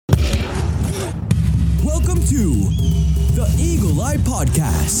Welcome to the Eagle Eye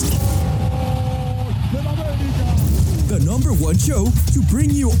Podcast, the number one show to bring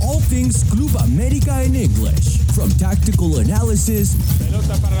you all things Club America in English, from tactical analysis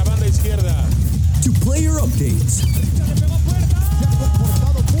Pelota para la banda izquierda. to player updates.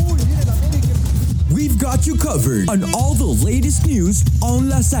 We've got you covered on all the latest news on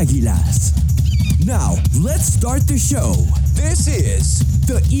Las Águilas. Now, let's start the show. This is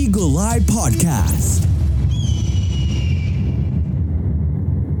the Eagle Eye Podcast.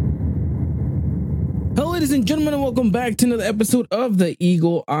 Hello, ladies and gentlemen, and welcome back to another episode of the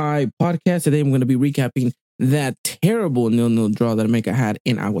Eagle Eye Podcast. Today, I'm going to be recapping that terrible 0-0 draw that Necaxa had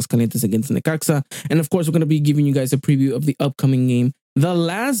in Aguascalientes against Necaxa. And of course, we're going to be giving you guys a preview of the upcoming game, the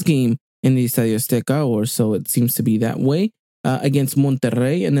last game in the Estadio Azteca, or so it seems to be that way, against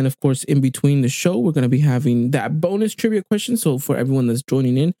Monterrey. And then, of course, in between the show, we're going to be having that bonus trivia question. So for everyone that's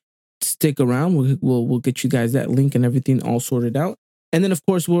joining in, stick around. We'll get you guys that link and everything all sorted out. And then, of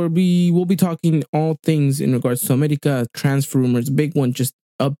course, we'll be talking all things in regards to America, transfer rumors, big one just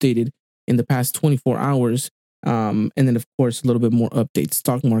updated in the past 24 hours. And then, of course, a little bit more updates,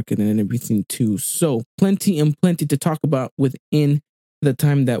 stock market and everything too. So plenty to talk about within the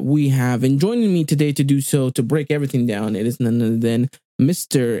time that we have. And joining me today to do so, to break everything down, it is none other than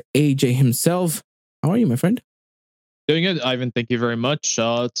Mr. AJ himself. How are you, my friend? Doing good, Ivan. Thank you very much.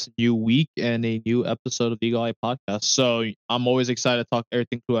 It's a new week and a new episode of the Eagle Eye Podcast. So I'm always excited to talk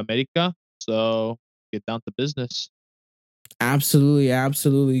everything through America. So get down to business.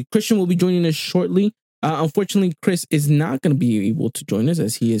 Absolutely. Christian will be joining us shortly. Unfortunately, Chris is not going to be able to join us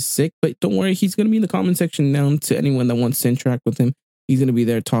as he is sick. But don't worry, he's going to be in the comment section now to anyone that wants to interact with him. He's going to be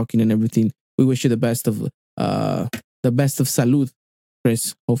there talking and everything. We wish you the best of salud,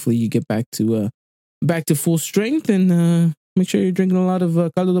 Chris. Hopefully you get back to full strength and make sure you're drinking a lot of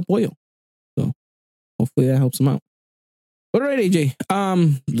caldo de pollo. So hopefully that helps him out. But all right, AJ.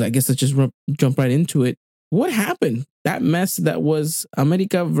 I guess let's just jump right into it. What happened? That mess that was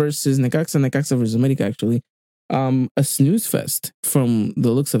America versus Necaxa versus America, actually. A snooze fest from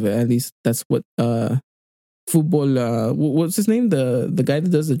the looks of it. At least that's what football. What's his name? The guy that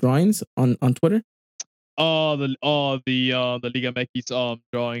does the drawings on Twitter. The Liga MX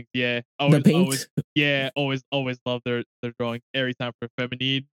drawing. Yeah. Always, the paint. Always love their drawing every time for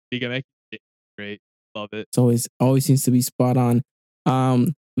feminine Liga MX. Great. Love it. It's always seems to be spot on.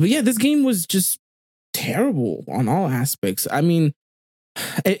 But yeah, this game was just terrible on all aspects. I mean,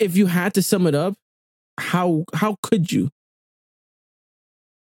 if you had to sum it up, how could you?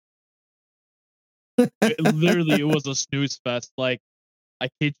 It was a snooze fest. Like, I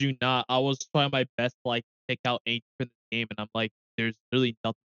kid you not. I was trying my best to like pick out anything from the game, and I'm like, there's really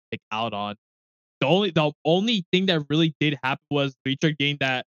nothing to pick out on. The only thing that really did happen was Richard getting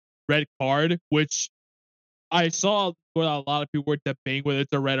that red card, which I saw where a lot of people were debating whether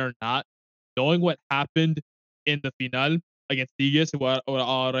it's a red or not. Knowing what happened in the final against Tigres, what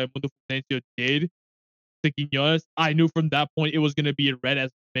Raimundo Fulgencio did to Quiñones, I knew from that point it was going to be a red,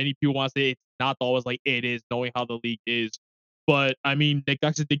 as many people want to say it's not always like it is, knowing how the league is. But, I mean,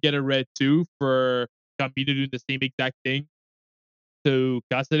 Necaxa did get a red, too, for Gambino doing the same exact thing to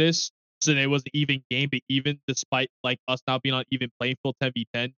Cáceres. So it was an even game, but even despite like us not being on even playing field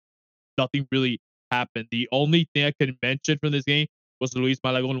 10v10, nothing really happened. The only thing I could mention from this game was Luis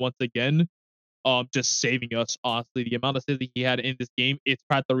Malagon once again, just saving us, honestly. The amount of saves he had in this game, it's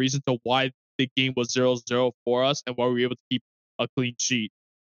part of the reason to why the game was 0-0 for us and why we were able to keep a clean sheet.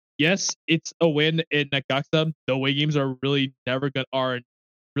 Yes, it's a win in Necaxa. The away games are really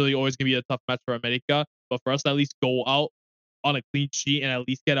really always gonna be a tough match for America. But for us to at least go out on a clean sheet and at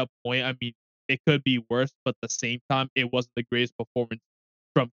least get a point, I mean, it could be worse, but at the same time, it wasn't the greatest performance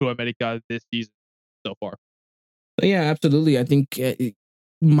from Club America this season so far. Yeah, absolutely. I think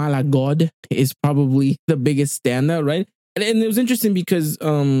Malagod is probably the biggest standout, right? And it was interesting because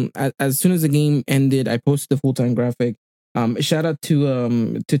as soon as the game ended, I posted the full-time graphic. Shout out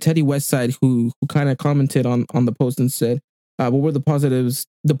to Teddy Westside who kind of commented on the post and said, what were the positive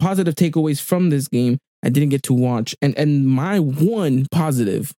takeaways from this game I didn't get to watch? And my one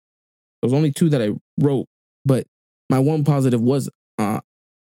positive, there was only two that I wrote, but my one positive was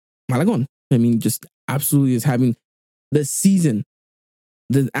Malagon. I mean, just absolutely is having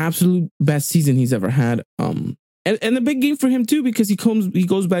the absolute best season he's ever had. And a big game for him too, because he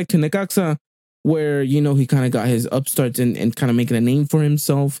goes back to Necaxa, where, you know, he kind of got his upstarts and kind of making a name for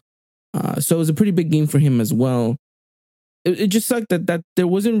himself. So it was a pretty big game for him as well. It just sucked that there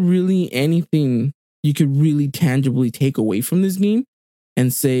wasn't really anything you could really tangibly take away from this game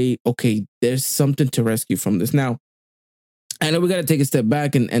and say, okay, there's something to rescue from this. Now, I know we got to take a step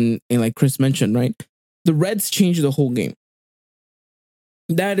back and like Chris mentioned, right? the Reds changed the whole game.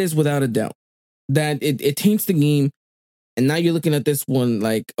 That is without a doubt. That it taints the game. And now you're looking at this one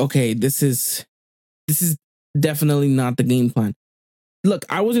like, okay, this is definitely not the game plan. Look,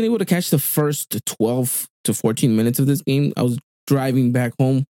 I wasn't able to catch the first 12 to 14 minutes of this game. I was driving back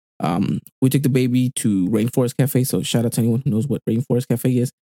home. We took the baby to Rainforest Cafe. So shout out to anyone who knows what Rainforest Cafe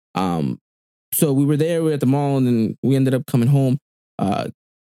is. So we were there, we were at the mall, and then we ended up coming home.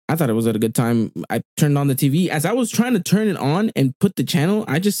 I thought it was at a good time. I turned on the TV. As I was trying to turn it on and put the channel,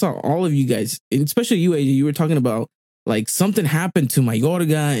 I just saw all of you guys, especially you, AJ. You were talking about like something happened to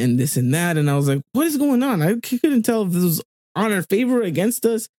Mayorga and this and that. And I was like, what is going on? I couldn't tell if this was on our favor or against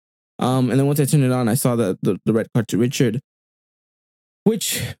us. And then once I turned it on, I saw the red card to Richard,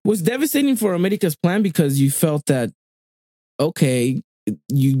 which was devastating for America's plan because you felt that, okay,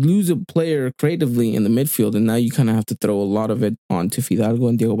 you lose a player creatively in the midfield, and now you kind of have to throw a lot of it onto Fidalgo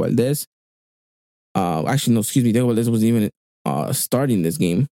and Diego Valdez. Actually, no, excuse me, Diego Valdez wasn't even starting this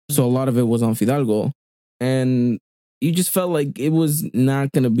game, so a lot of it was on Fidalgo, and you just felt like it was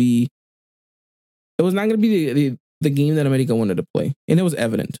not going to be. It was not going to be the game that America wanted to play, and it was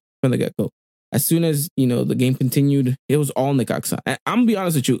evident from the get go. As soon as the game continued, it was all Necaxa. I'm gonna be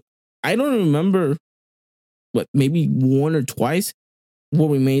honest with you, I don't remember, maybe one or twice where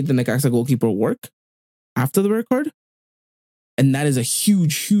we made the Necaxa goalkeeper work after the red card. And that is a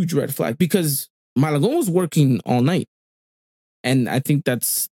huge, huge red flag because Malagon was working all night. And I think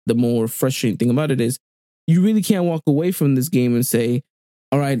that's the more frustrating thing about it is you really can't walk away from this game and say,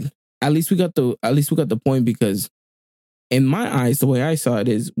 all right, at least we got the point, because in my eyes, the way I saw it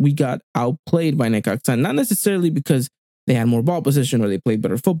is we got outplayed by Necaxa, not necessarily because they had more ball possession or they played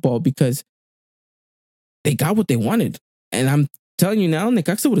better football, because they got what they wanted. And I'm telling you now,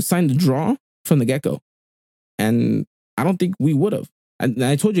 Necaxa would have signed the draw from the get-go. And I don't think we would have. And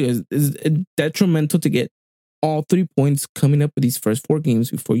I told you guys, it's detrimental to get all 3 points coming up with these first 4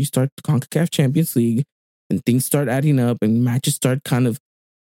 games before you start the CONCACAF Champions League and things start adding up and matches start kind of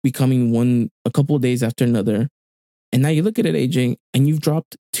becoming one a couple of days after another. And now you look at it, AJ, and you've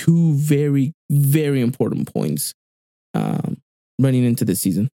dropped 2 very, very important points running into this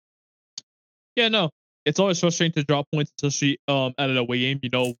season. Yeah, no. It's always frustrating to drop points, especially at an away game,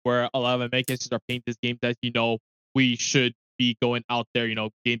 where a lot of Americans are playing this game that, we should be going out there,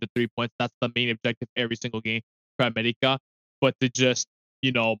 gain the 3 points. That's the main objective every single game for America. But to just,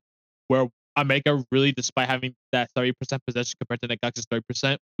 where America really, despite having that 30% possession compared to Necaxa's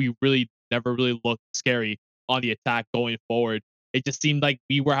 30%, we really never really looked scary on the attack going forward. It just seemed like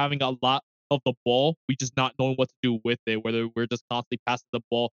we were having a lot of the ball. We just not knowing what to do with it, whether we're just constantly passing the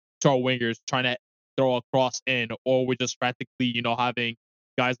ball to our wingers, trying to throw a cross in, or we're just practically, having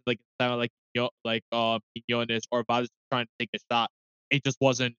guys like Quiñones or Valdez trying to take a shot. It just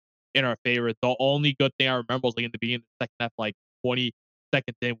wasn't in our favor. The only good thing I remember was in the beginning of the second half, 20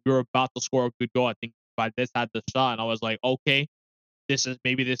 seconds in, we were about to score a good goal. I think Valdez had the shot, and I was like, okay, this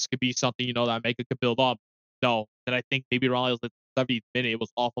could be something, that Mega could build up. No, and I think maybe around the 70th minute, it was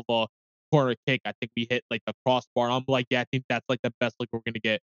off of a corner kick. I think we hit the crossbar. I'm like, yeah, I think that's the best we're gonna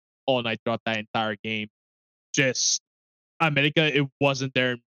get all night throughout that entire game. Just America, it wasn't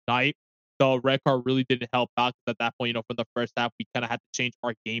their night. The red card really didn't help out because at that point, from the first half, we kind of had to change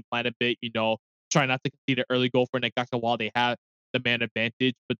our game plan a bit. Try not to concede an early goal for Necaxa while they had the man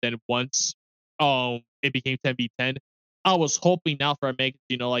advantage. But then once it became 10v10, I was hoping now for America,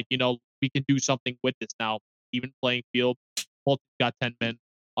 we can do something with this now. Even playing field, whole team got 10 men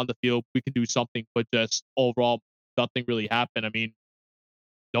on the field. We can do something, but just overall, nothing really happened. I mean,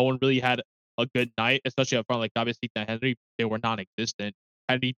 no one really had a good night, especially up front. Obviously, Henry, they were non-existent.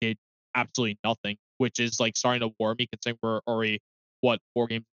 Henry did absolutely nothing, which is starting to worry me, considering we're already 4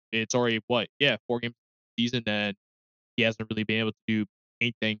 games. It's already 4 games season, and he hasn't really been able to do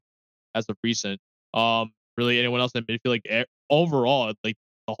anything as of recent. Really, anyone else in midfield, overall, the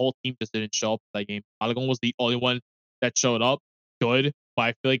whole team just didn't show up for that game. Malagon was the only one that showed up. Good, but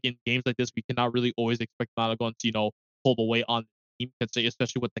I feel like in games like this, we cannot really always expect Malagon to pull the weight on the team,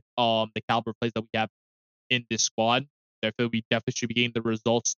 especially with the caliber plays that we have in this squad. I feel we definitely should be getting the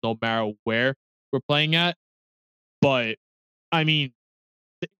results no matter where we're playing at. But I mean,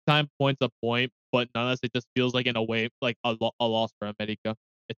 time point's a point, but nonetheless, it just feels like in a way a loss for America.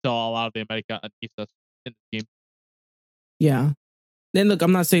 It's all out of the America underneath us in the game. Yeah. Then look,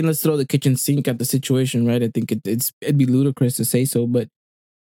 I'm not saying let's throw the kitchen sink at the situation, right? I think it'd be ludicrous to say so, but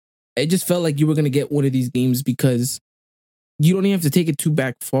it just felt like you were gonna get one of these games because you don't even have to take it too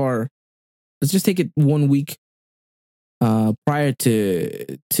back far. Let's just take it 1 week prior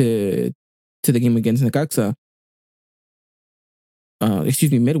to the game against Necaxa.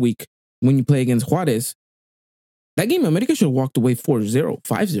 Midweek when you play against Juarez, That game, America should have walked away 4-0,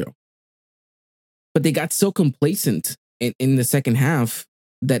 5-0. But they got so complacent in the second half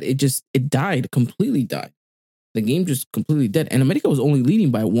that it died, completely died. The game just completely dead. And America was only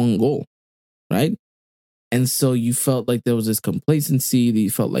leading by 1 goal, right? And so you felt like there was this complacency. You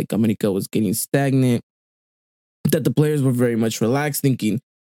felt like America was getting stagnant, that the players were very much relaxed, thinking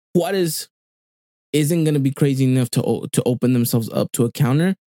Juarez isn't going to be crazy enough to open themselves up to a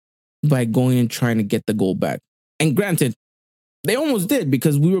counter by going and trying to get the goal back. And granted, they almost did,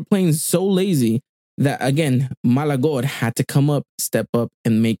 because we were playing so lazy that, again, Malagor had to come up, step up,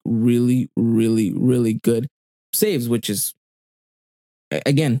 and make really, really, really good saves, which is,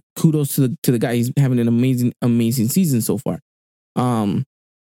 again, kudos to the guy. He's having an amazing season so far. But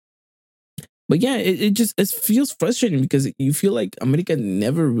yeah, it feels frustrating because you feel like America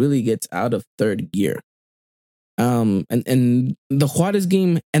never really gets out of third gear. And the Juarez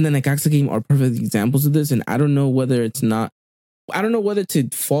game and the Necaxa game are perfect examples of this. And I don't know whether to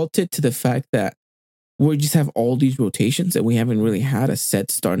fault it to the fact that we just have all these rotations and we haven't really had a set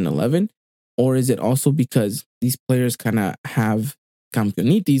starting 11, or is it also because these players kind of have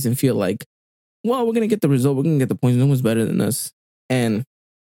campeonitis and feel like, well, we're gonna get the result, we're gonna get the points, no one's better than us, and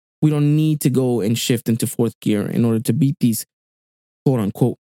we don't need to go and shift into fourth gear in order to beat these quote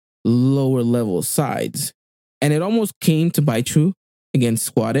unquote lower level sides. And it almost came to bite true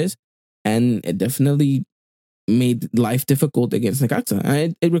against Juarez, and it definitely made life difficult against Necaxa.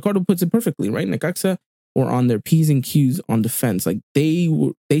 And Ricardo puts it perfectly, right? Necaxa were on their P's and Q's on defense. Like they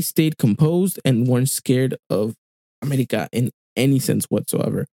stayed composed and weren't scared of America in any sense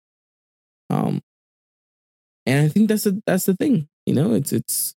whatsoever. And I think that's the thing. You know,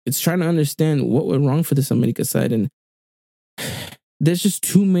 it's trying to understand what went wrong for this America side, and there's just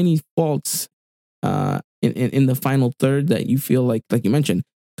too many faults in the final third that you feel like you mentioned,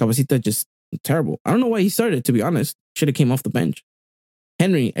 Cabecita just terrible. I don't know why he started, to be honest. Should have came off the bench.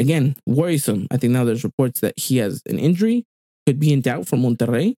 Henry, again, worrisome. I think now there's reports that he has an injury, could be in doubt from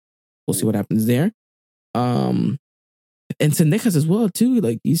Monterrey. We'll see what happens there. And Sendejas as well, too.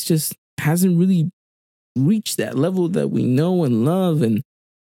 Like, he's just hasn't really reached that level that we know and love. And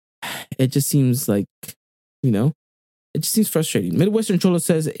it just seems like, it just seems frustrating. Midwestern Cholo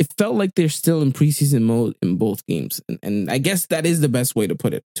says it felt like they're still in preseason mode in both games. And I guess that is the best way to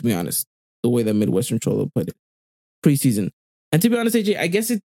put it, to be honest, the way that Midwestern Cholo put it. Preseason. And to be honest, AJ, I guess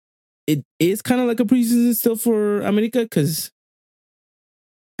it is kind of like a preseason still for America, because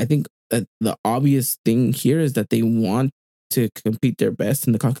I think that the obvious thing here is that they want to compete their best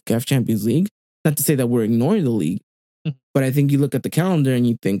in the CONCACAF Champions League. Not to say that we're ignoring the league, but I think you look at the calendar and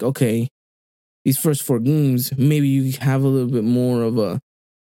you think, okay, these first 4 games, maybe you have a little bit more of a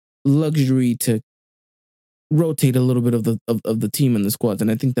luxury to rotate a little bit of the team and the squads,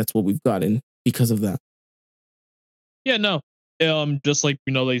 and I think that's what we've gotten because of that. Yeah, no. Just like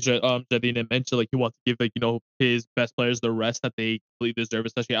Jadine mentioned, like he wants to give his best players the rest that they really deserve,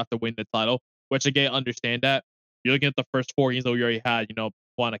 especially after winning the title. Which again, understand that you're looking at the first 4 games that we already had.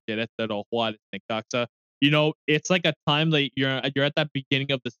 Juan Querétaro, Juárez, Necaxa. It's like a time that you're at that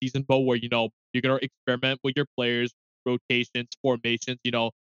beginning of the season, but where you're gonna experiment with your players, rotations, formations.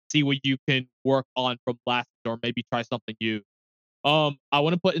 See what you can work on from last year, or maybe try something new. I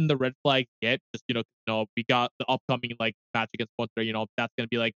want to put in the red flag yet, just we got the upcoming match against Monterrey. That's gonna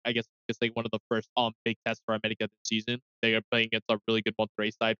be I guess it's one of the first big tests for America this season. They are playing against a really good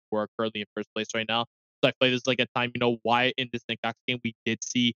Monterrey side who are currently in first place right now. So I feel like this is a time, why in this Necaxa game we did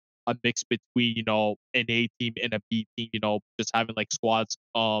see a mix between an A team and a B team. Just having squads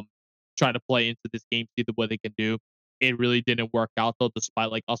trying to play into this game, see what they can do. It really didn't work out though,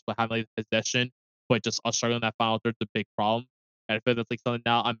 despite us having possession, but just us struggling that final third is a big problem. And I feel that's something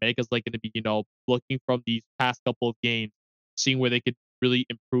now America's going to be, looking from these past couple of games, seeing where they could really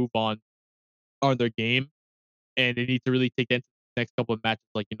improve on their game. And they need to really take into the next couple of matches,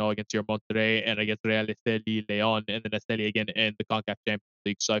 against your Monterrey and against Real Esteli, Leon, and then Esteli again in the CONCACAF Champions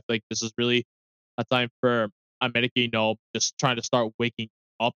League. So I feel like this is really a time for America, just trying to start waking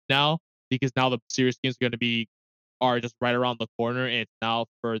up now, because now the serious games are just right around the corner, and it's now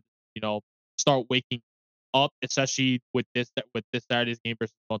for start waking up, especially with this Saturday's game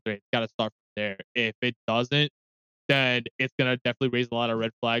versus Monterrey. It's got to start from there. If it doesn't, then it's gonna definitely raise a lot of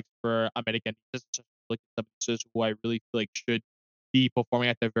red flags for American. Just look at some who I really feel like should be performing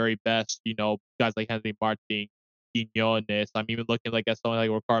at their very best. Guys like Henry Martin, Quiñones. I'm even looking at someone like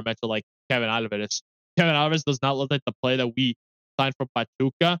Ricardo mentioned, like Kevin Alvarez. Kevin Alvarez does not look like the player that we signed from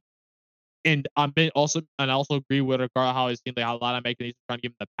Pachuca. And I also agree with Ricardo how it seems like a lot of Americans are trying to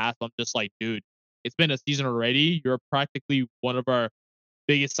give him the pass. I'm just like, dude, it's been a season already. You're practically one of our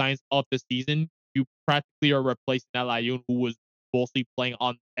biggest signs of the season. you practically are replacing that Layun who was mostly playing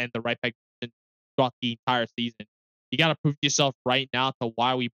on and the right back position throughout the entire season. You got to prove yourself right now to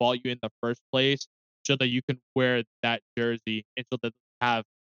why we bought you in the first place, so that you can wear that jersey and so that it doesn't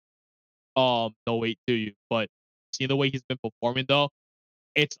have no weight to you. But seeing the way he's been performing though,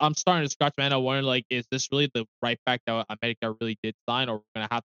 I'm starting to scratch my head. I wonder, like, is this really the right back that America really did sign, or we're gonna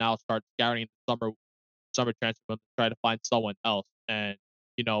have to now start scouting the summer transfer window to try to find someone else? And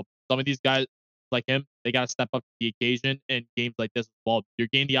some of these guys like him, they gotta step up to the occasion in games like this as well. You're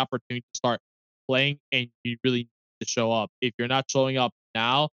getting the opportunity to start playing, and you really need to show up. If you're not showing up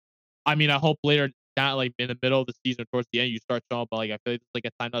now, I mean, I hope later, not like in the middle of the season, towards the end, you start showing up. But like, I feel like it's like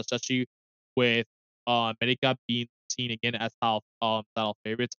a time now, especially with America being seen again as title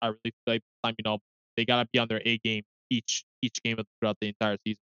favorites. I really feel like this time, they gotta be on their A game each game throughout the entire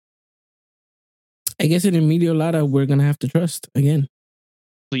season. I guess in Emilio Lara, we're gonna have to trust again.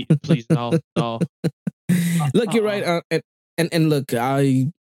 Please, no. Look, you're right, and look,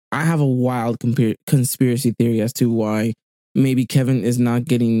 I have a wild conspiracy theory as to why maybe Kevin is not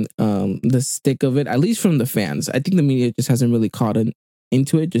getting the stick of it, at least from the fans. I think the media just hasn't really caught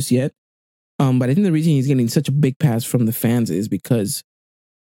into it just yet. But I think the reason he's getting such a big pass from the fans is because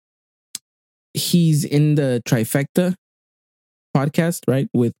he's in the Trifecta podcast, right?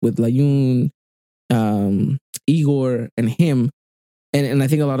 With Layun, Igor, and him. And I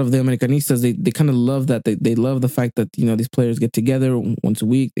think a lot of the Americanistas, they kind of love that. They love the fact that, these players get together once a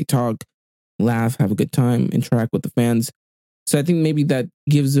week, they talk, laugh, have a good time, interact with the fans. So I think maybe that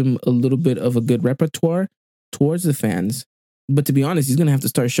gives him a little bit of a good repertoire towards the fans. But to be honest, he's going to have to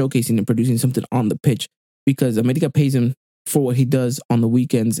start showcasing and producing something on the pitch, because America pays him for what he does on the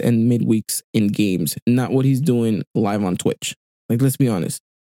weekends and midweeks in games, not what he's doing live on Twitch. Like, let's be honest,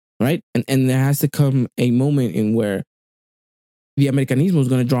 right? And there has to come a moment in where the Americanismo is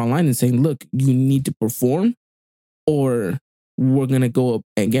going to draw a line and saying, look, you need to perform or we're going to go up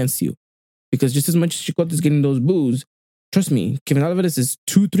against you. Because just as much as Chicote is getting those boos, trust me, Kevin Alvarez is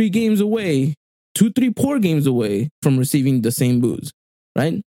 2-3 games away, 2-3 poor games away from receiving the same boos,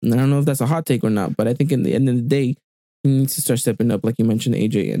 right? And I don't know if that's a hot take or not, but I think in the end of the day, he needs to start stepping up, like you mentioned,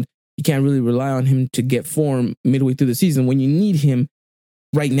 AJ, and you can't really rely on him to get form midway through the season when you need him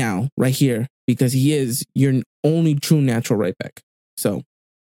right now, right here, because he is your only true natural right back. So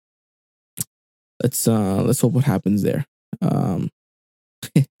let's hope what happens there.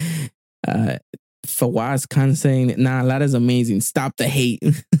 Fawaz kind of saying, nah, that is amazing. Stop the hate.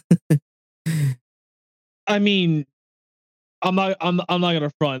 I mean, I'm not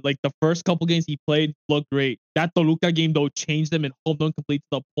gonna front. Like, the first couple games he played looked great. That Toluca game though changed him and helped him complete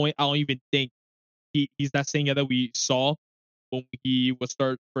to the point I don't even think he's that same guy that we saw when he was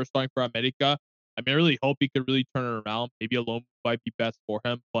first starting for America. I mean, I really hope he could really turn it around. Maybe alone might be best for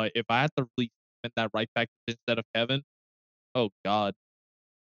him. But if I had to really spend that right back instead of Kevin, oh God,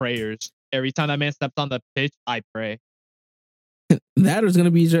 prayers. Every time that man steps on the pitch, I pray. That is going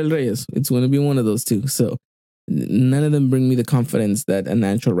to be Israel Reyes. It's going to be one of those two. So none of them bring me the confidence that a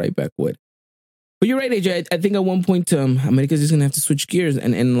natural right back would. But you're right, AJ. I think at one point, America's just going to have to switch gears.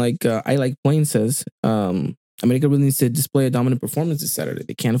 And like I Like Plain says, America really needs to display a dominant performance this Saturday.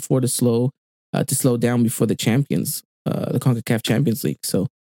 They can't afford to slow down before the champions, the CONCACAF Champions League. So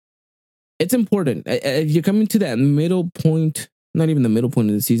it's important. You're coming to that middle point, not even the middle point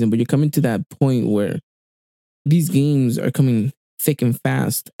of the season, but you're coming to that point where these games are coming thick and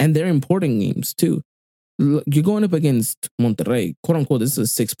fast, and they're important games too. You're going up against Monterrey, quote unquote. This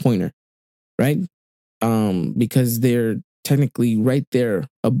is a 6-pointer, right? Because they're technically right there.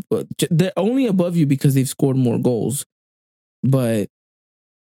 They're only above you because they've scored more goals. But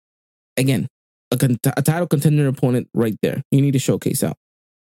again, a title contender opponent right there. You need to showcase out.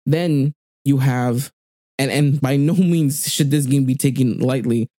 Then you have, and by no means should this game be taken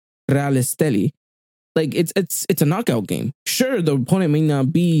lightly, Real Esteli. Like, it's a knockout game. Sure, the opponent may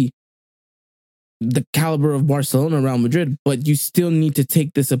not be the caliber of Barcelona or Real Madrid, but you still need to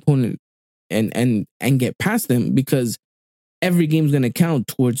take this opponent and get past them, because every game's going to count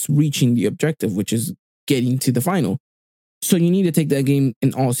towards reaching the objective, which is getting to the final. So you need to take that game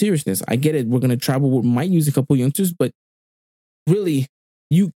in all seriousness. I get it. We're going to travel. We might use a couple youngsters, but really,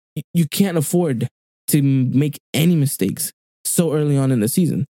 you can't afford to make any mistakes so early on in the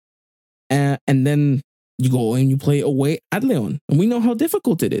season. And then you go and you play away at Leon. And we know how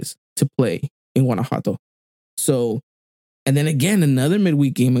difficult it is to play in Guanajuato. So, and then again, another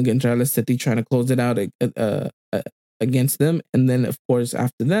midweek game against Real Esteli, trying to close it out against them. And then, of course,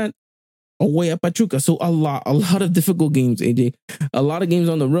 after that, away at Pachuca. So a lot of difficult games, AJ. A lot of games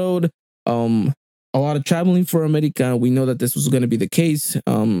on the road. a lot of traveling for America. We know that this was going to be the case.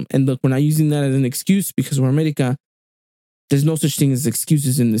 And look, we're not using that as an excuse because we're America. There's no such thing as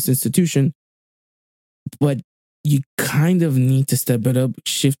excuses in this institution. But you kind of need to step it up,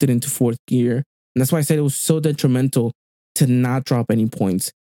 shift it into fourth gear. And that's why I said it was so detrimental to not drop any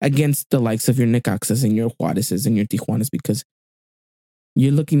points against the likes of your Necaxas and your Juarez's and your Tijuanas, because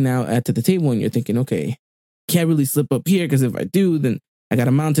you're looking now at the table and you're thinking, okay, can't really slip up here because if I do, then I got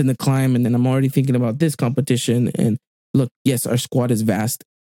a mountain to climb, and then I'm already thinking about this competition. And look, yes, our squad is vast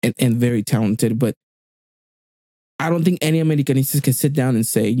and very talented, but I don't think any Americanistas can sit down and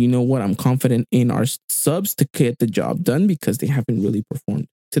say, you know what, I'm confident in our subs to get the job done because they haven't really performed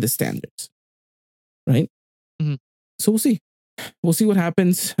to the standards. Right? Mm-hmm. So we'll see. We'll see what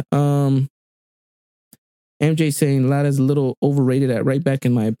happens. MJ saying Lada's a little overrated at right back,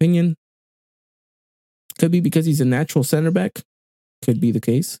 in my opinion. Could be because he's a natural center back. Could be the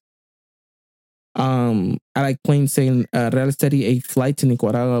case. I like Plain saying Real Steady a flight to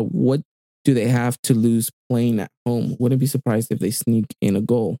Nicaragua. What do they have to lose playing at home? Wouldn't be surprised if they sneak in a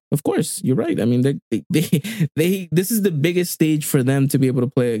goal. Of course, you're right. I mean, they this is the biggest stage for them to be able to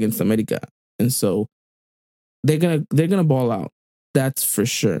play against America, and so they're gonna ball out. That's for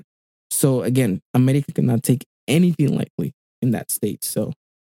sure. So again, America cannot take anything lightly in that stage. So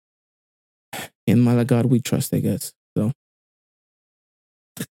in Malaga, we trust, I guess. So.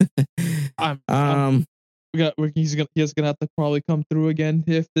 He's gonna have to probably come through again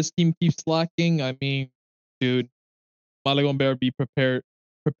if this team keeps slacking. I mean, dude, Malaga better be prepared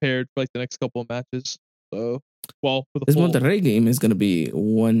for like the next couple of matches. So, well, for the this Monterrey game is gonna be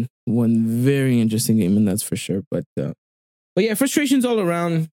one very interesting game, and that's for sure. But yeah, frustrations all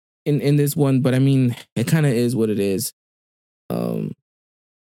around in this one. But I mean, it kind of is what it is.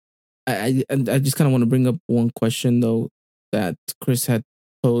 I just kind of want to bring up one question though that Chris had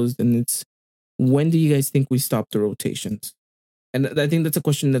posed, and it's, when do you guys think we stop the rotations? And I think that's a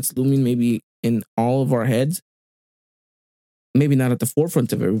question that's looming maybe in all of our heads. Maybe not at the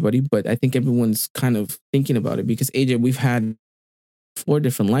forefront of everybody, but I think everyone's kind of thinking about it because, AJ, we've had 4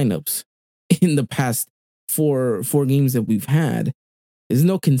 different lineups in the past four games that we've had. There's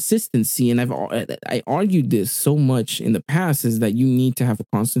no consistency, and I argued this so much in the past, is that you need to have a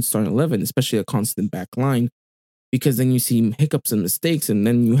constant starting 11, especially a constant back line, because then you see hiccups and mistakes, and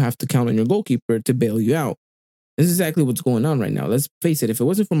then you have to count on your goalkeeper to bail you out. This is exactly what's going on right now. Let's face it, if it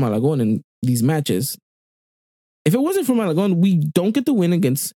wasn't for Malagon in these matches, if it wasn't for Malagon, we don't get the win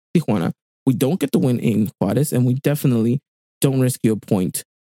against Tijuana, we don't get the win in Juarez, and we definitely don't rescue a point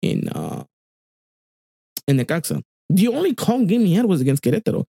in Necaxa. The only calm game he had was against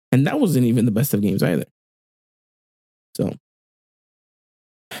Querétaro, and that wasn't even the best of games either. So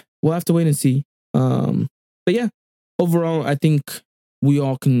we'll have to wait and see. But yeah, overall, I think we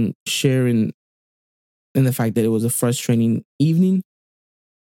all can share in the fact that it was a frustrating evening,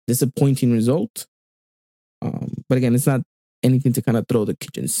 disappointing result. But again, it's not anything to kind of throw the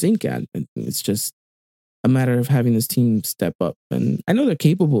kitchen sink at. It's just a matter of having this team step up. And I know they're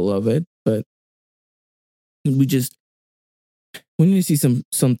capable of it, but we need to see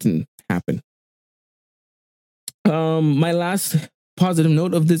something happen. My last positive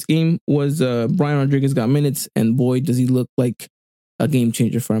note of this game was Brian Rodriguez got minutes, and boy, does he look like a game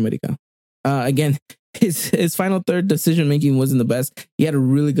changer for America. Again, his final third decision making wasn't the best. He had a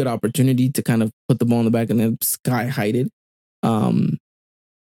really good opportunity to kind of put the ball in the back and then sky hide it. But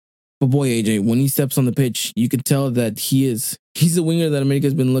boy, AJ, when he steps on the pitch, you can tell that he's the winger that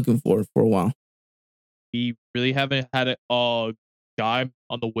America's been looking for a while. We really haven't had a guy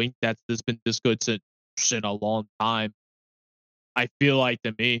on the wing that's been this good since in a long time. I feel like,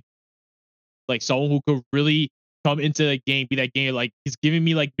 to me, like someone who could really come into the game, be that game. Like, he's giving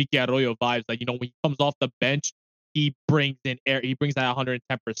me like Mickey Arroyo vibes. Like, you know, when he comes off the bench, he brings in air. He brings that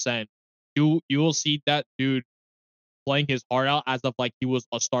 110%. You will see that dude playing his heart out as if like he was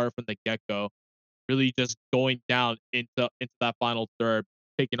a starter from the get-go. Really just going down into that final third,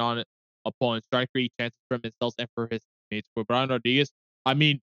 taking on opponents, trying to create chances for himself and for his teammates. For Brian Rodriguez, I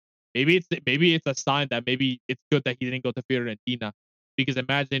mean, maybe it's a sign that maybe it's good that he didn't go to Fiorentina, because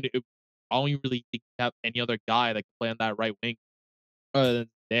imagine I don't really think you have any other guy that can play on that right wing other than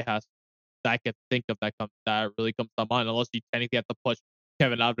Tejas that I can think of that really comes to mind, unless you technically have to push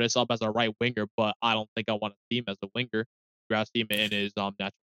Kevin Alvarez up as a right winger, but I don't think I want to see him as a winger. I'd see him in his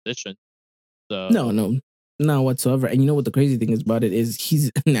natural position. So No, not whatsoever. And you know what the crazy thing is about it is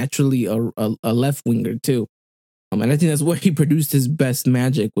he's naturally a left winger too. And I think that's where he produced his best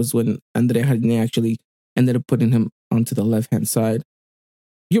magic, was when Andre Jardine actually ended up putting him onto the left-hand side.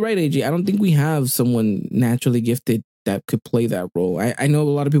 You're right, AJ. I don't think we have someone naturally gifted that could play that role. I know a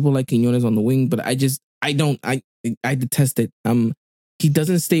lot of people like Quinones on the wing, but I detest it. He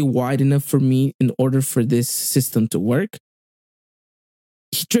doesn't stay wide enough for me in order for this system to work.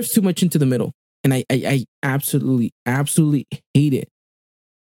 He drifts too much into the middle, and I absolutely hate it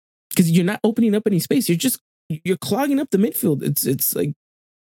because you're not opening up any space. You're clogging up the midfield. It's like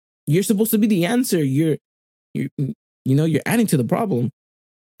you're supposed to be the answer. You're adding to the problem.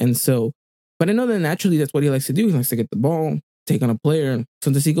 And so, but I know that naturally that's what he likes to do. He likes to get the ball, take on a player.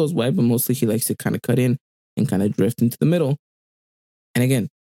 Sometimes he goes wide, but mostly he likes to kind of cut in and kind of drift into the middle. And again,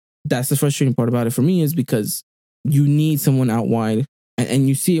 that's the frustrating part about it for me, is because you need someone out wide. And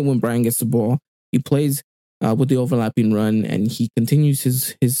you see it when Brian gets the ball. He plays with the overlapping run, and he continues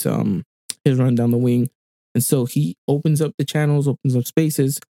his run down the wing. And so he opens up the channels, opens up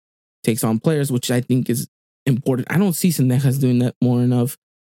spaces, takes on players, which I think is important. I don't see Sendejas doing that more enough.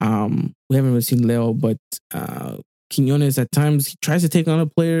 We haven't really seen Leo, but Quinones at times he tries to take on a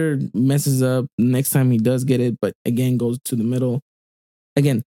player, messes up. Next time he does get it, but again goes to the middle.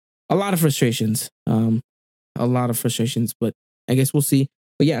 Again, a lot of frustrations. But I guess we'll see.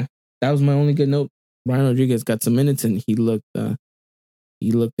 But yeah, that was my only good note. Brian Rodriguez got some minutes and he looked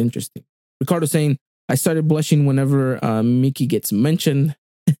interesting. Ricardo saying, I started blushing whenever Mickey gets mentioned.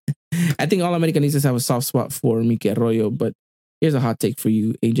 I think All America needs to have a soft spot for Mickey Arroyo, but here's a hot take for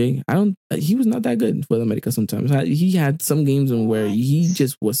you, AJ. He was not that good with America sometimes. He had some games in where he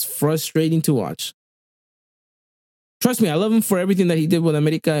just was frustrating to watch. Trust me, I love him for everything that he did with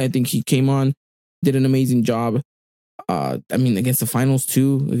America. I think he came on, did an amazing job. Against the finals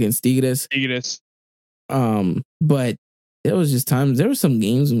too, against Tigres. But there was just times, there were some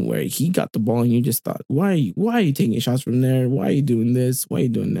games where he got the ball and you just thought, why are you taking shots from there? Why are you doing this? Why are you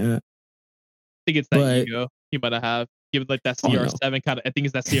doing that? I think it's that ego he might have. Give like that CR7 kind of. I think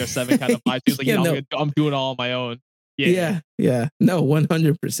it's that CR7 kind of vibe. He's like, I'm doing it all on my own. Yeah. No,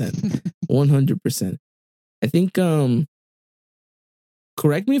 100%, 100%. I think.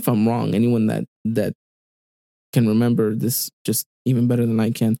 Correct me if I'm wrong. Anyone that can remember this just even better than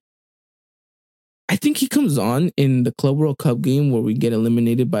I can. I think he comes on in the Club World Cup game where we get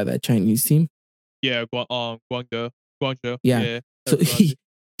eliminated by that Chinese team. Yeah, Guangzhou. Yeah. So he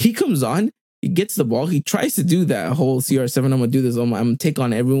comes on, he gets the ball, he tries to do that whole CR7. I'm gonna do this. I'm gonna take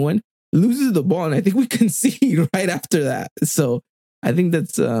on everyone. Loses the ball, and I think we concede right after that. So I think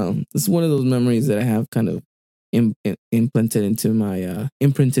that's one of those memories that I have kind of imprinted into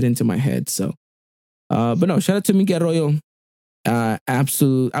my head. So, but no, shout out to Miguel Arroyo.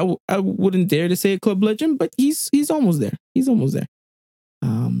 Absolute. I wouldn't dare to say a club legend, but he's almost there.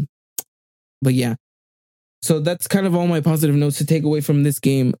 But yeah. So that's kind of all my positive notes to take away from this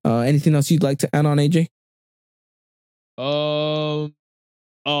game. Anything else you'd like to add on, AJ? The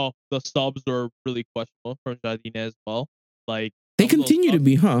subs are really questionable from Jardine as well. Like they continue to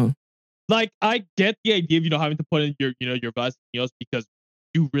be, huh? Like I get the idea of having to put in your best because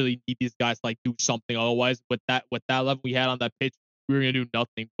you really need these guys to like do something. Otherwise, with that level we had on that pitch, we were gonna do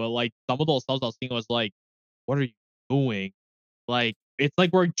nothing. But like some of those subs I was seeing was like, what are you doing? Like it's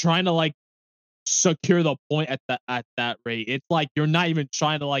like we're trying to like secure the point at that rate. It's like you're not even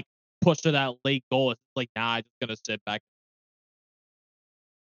trying to like push to that late goal. It's like, nah, I'm just gonna sit back.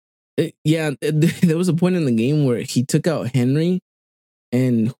 There was a point in the game where he took out Henry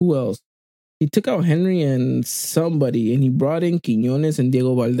and who else? He took out Henry and somebody, and he brought in Quiñones and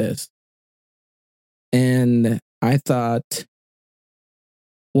Diego Valdez. And I thought,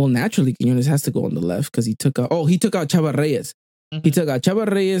 well, naturally Quiñones has to go on the left because he took out Chava Reyes. Mm-hmm. He took out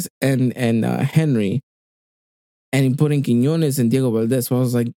Chava Reyes and Henry, and he put in Quiñones and Diego Valdez. So I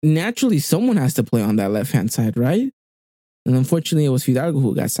was like, naturally, someone has to play on that left-hand side, right? And unfortunately, it was Fidalgo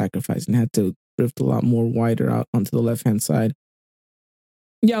who got sacrificed and had to drift a lot more wider out onto the left-hand side.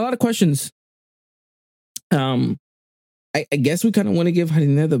 Yeah, a lot of questions. I guess we kind of want to give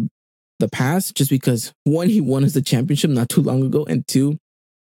Harina the pass just because, one, he won us the championship not too long ago, and two,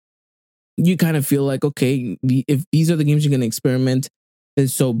 you kind of feel like, okay, if these are the games you're going to experiment, then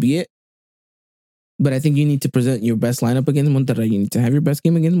so be it. But I think you need to present your best lineup against Monterrey. You need to have your best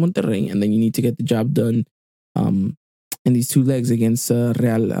game against Monterrey, and then you need to get the job done in these two legs against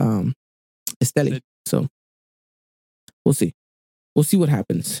Real Esteli. So we'll see. We'll see what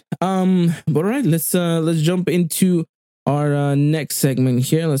happens. But all right, let's jump into our next segment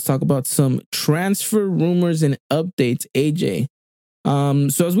here. Let's talk about some transfer rumors and updates. AJ.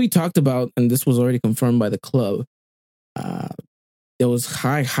 So as we talked about, and this was already confirmed by the club, there was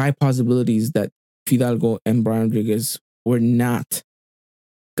high possibilities that Fidalgo and Brian Rodriguez were not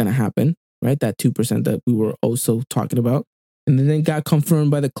gonna happen. Right, that 2% that we were also talking about, and then it got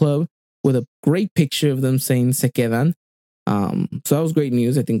confirmed by the club. with a great picture of them saying "Se quedan." So that was great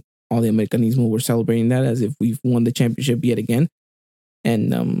news. I think all the Americanismo were celebrating that as if we've won the championship yet again.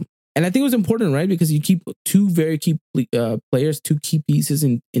 And I think it was important, right? Because you keep two very key players, two key pieces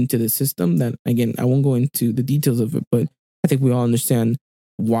into the system. That again, I won't go into the details of it, but I think we all understand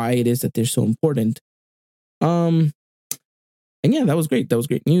why it is that they're so important. And yeah, that was great. That was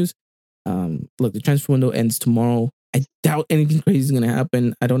great news. Look, the transfer window ends tomorrow. I doubt anything crazy is going to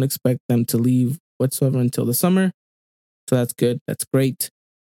happen. I don't expect them to leave whatsoever until the summer. So that's good. That's great.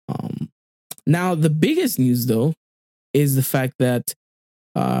 Now, the biggest news, though, is the fact that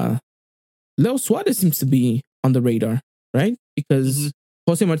Leo Suarez seems to be on the radar, right? Because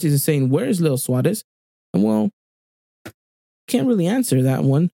Jose Martinez is saying, where is Leo Suarez? And well, can't really answer that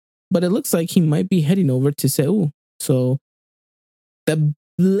one, but it looks like he might be heading over to Seoul. So the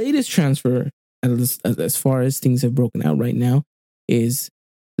latest transfer, as far as things have broken out right now, is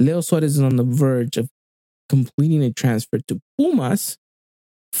Leo Suarez is on the verge of completing a transfer to Pumas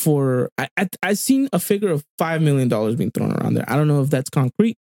for, I've seen a figure of $5 million being thrown around there. I don't know if that's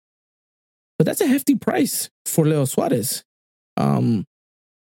concrete, but that's a hefty price for Leo Suarez. I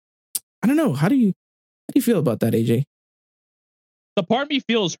don't know. How do you feel about that, AJ? The part of me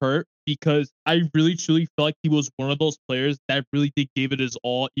feels hurt because I really truly feel like he was one of those players that really did give it his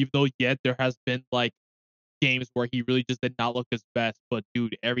all, even though yet there has been like games where he really just did not look his best. But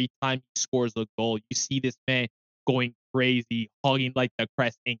dude, every time he scores a goal, you see this man going crazy, hugging like the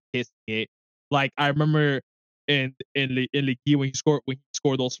crest and kissing it. Like I remember in Ligue when he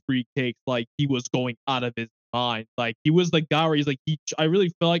scored those free kicks, like he was going out of his mind. Like he was the guy where he's like I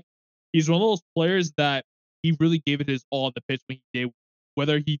really feel like he's one of those players that he really gave it his all on the pitch when he did.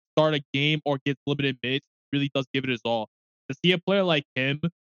 Whether he start a game or gets limited minutes, he really does give it his all. To see a player like him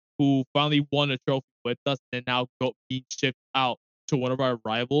who finally won a trophy with us and now being shipped out to one of our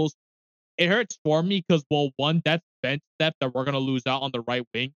rivals, it hurts for me because, well, one, that's bench depth that we're going to lose out on the right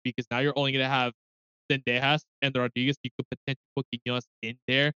wing because now you're only going to have Sendejas and Rodriguez. You could potentially put Quinones in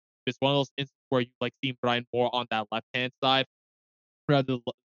there. It's one of those instances where you like seeing Brian more on that left hand side rather than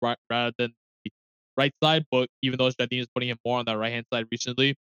the right side. But even though Jardine is putting him more on that right hand side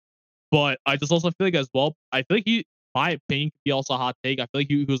recently, but I just also feel like as well, I feel like my opinion, could be also a hot take. I feel like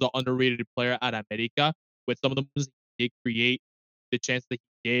he was an underrated player at America with some of the moves he did create, the chance that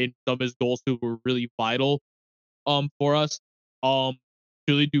he did, some of his goals too were really vital for us.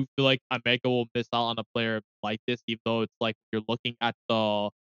 Truly do feel like America will miss out on a player like this, even though it's like you're looking at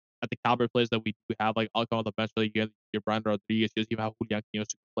the caliber players that we do have, like I'll come on the bench, like you have your Brian Rodriguez, you even have Julian Quinones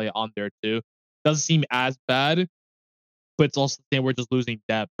to play on there too. Doesn't seem as bad, but it's also the same. We're just losing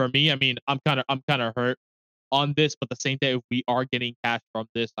depth. For me, I mean, I'm kind of hurt on this, but the same day, if we are getting cash from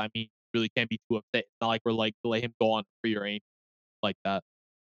this, I mean, really can't be too upset. It's not like we're like to let him go on free reign like that.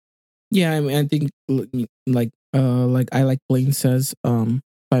 Yeah, I mean, I think like I like Blaine says, 5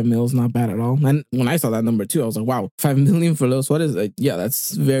 mil is not bad at all. And when I saw that number too, I was like, wow, 5 million for Los Suarez. Like, yeah,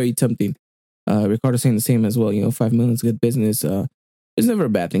 that's very tempting. Ricardo saying the same as well. 5 million is good business. It's never a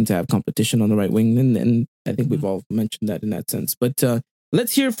bad thing to have competition on the right wing, and I think we've all mentioned that in that sense. But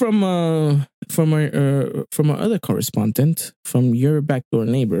let's hear from our other correspondent, from your backdoor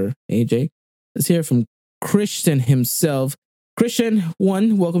neighbor, AJ. Let's hear from Christian himself. Christian,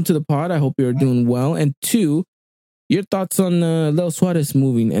 one, welcome to the pod. I hope you're doing well. And two, your thoughts on Leo Suarez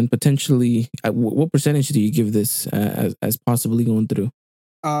moving and potentially, what percentage do you give this as possibly going through?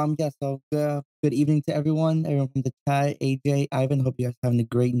 Yeah, so good evening to everyone from the chat. AJ, Ivan, hope you guys are having a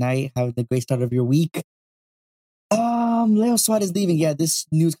great night, having a great start of your week. Leo Suarez leaving. Yeah, this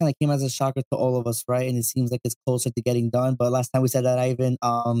news kind of came as a shocker to all of us, right? And it seems like it's closer to getting done. But last time we said that, Ivan,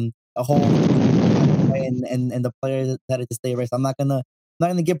 a whole and the player that to stay right. So I'm not gonna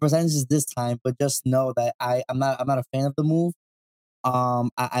give percentages this time, but just know that I'm not a fan of the move.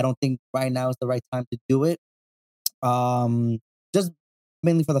 I don't think right now is the right time to do it. Just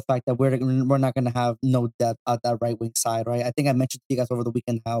mainly for the fact that we're not going to have no depth at that right wing side, right? I think I mentioned to you guys over the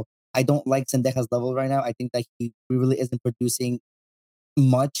weekend how I don't like Sendejas' level right now. I think that he really isn't producing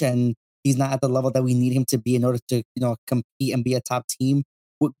much, and he's not at the level that we need him to be in order to compete and be a top team.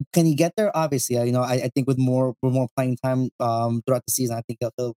 Can he get there? Obviously, I think with more playing time throughout the season, I think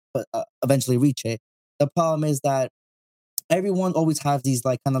he'll eventually reach it. The problem is that everyone always has these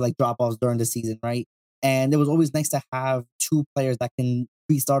like kind of like drop offs during the season, right? And it was always nice to have two players that can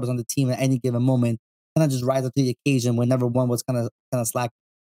be starters on the team at any given moment, kind of just rise up to the occasion whenever one was kind of slack.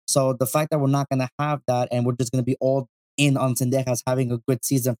 So the fact that we're not going to have that, and we're just going to be all in on Sendejas having a good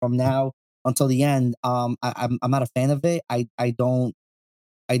season from now until the end, I'm not a fan of it. I don't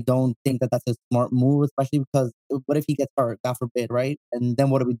I don't think that that's a smart move, especially because what if he gets hurt, God forbid, right? And then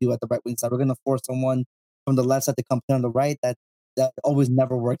what do we do at the right wing side? We're gonna force someone from the left side to come play on the right. That always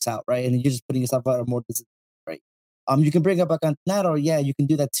never works out, right? And you're just putting yourself out of more disadvantage, right? You can bring up a Cantonado, yeah, you can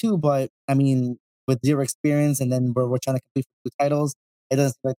do that too, but I mean, with zero experience, and then we're trying to compete for 2 titles, it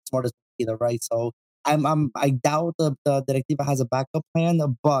doesn't seem like the smartest either, right? So I doubt the Directiva has a backup plan,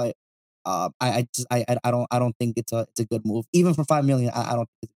 but I don't think it's a good move. Even for 5 million, I don't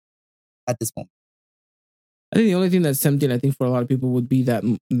think it's at this moment. I think the only thing that's tempting, I think, for a lot of people would be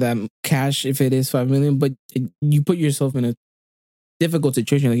that cash if it is 5 million, but you put yourself in a difficult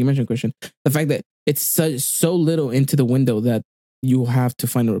situation, like you mentioned, Christian. The fact that it's so little into the window that you have to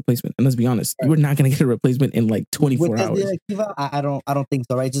find a replacement. And let's be honest, Right. we're not going to get a replacement in like 24 hours. Directiva, I don't think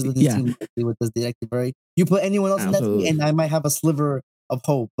so, right? It just doesn't Yeah. seem likely with this Directiva, right? You put anyone else in that Absolutely. team, and I might have a sliver of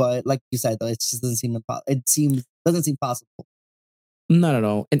hope, but like you said, though, it just doesn't seem doesn't seem possible. Not at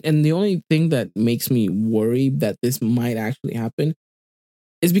all. And the only thing that makes me worry that this might actually happen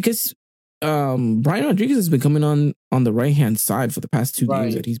is because Brian Rodriguez has been coming on the right hand side for the past 2 games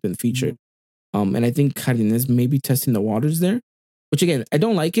Right. that he's been featured. And I think Cardenas may be testing the waters there, which again, I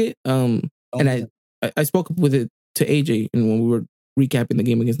don't like it. And I spoke with it to AJ, and when we were recapping the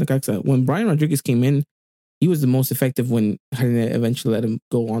game against Necaxa, when Brian Rodriguez came in, he was the most effective when Cardenas eventually let him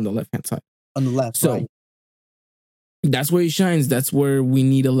go on the left hand side. On the left, So right. that's where he shines. That's where we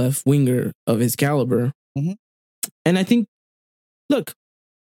need a left winger of his caliber. Mhm. And I think, look,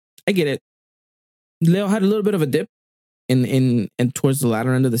 I get it. Leo had a little bit of a dip in towards the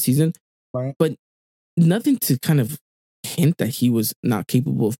latter end of the season, Right. but nothing to kind of hint that he was not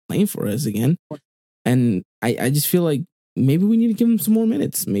capable of playing for us again. And I just feel like maybe we need to give him some more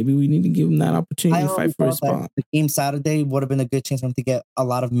minutes. Maybe we need to give him that opportunity to fight for his spot. The game Saturday would have been a good chance for him to get a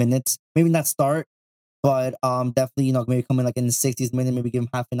lot of minutes. Maybe not start, but definitely, maybe come in like in the 60th minute, maybe give him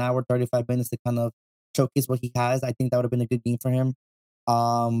half an hour, 35 minutes to kind of showcase what he has. I think that would have been a good game for him.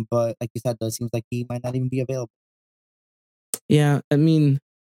 But like you said, though, it seems like he might not even be available. Yeah, I mean,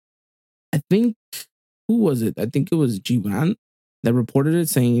 I think, who was it? I think it was Givan that reported it,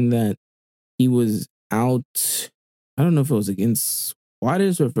 saying that he was out. I don't know if it was against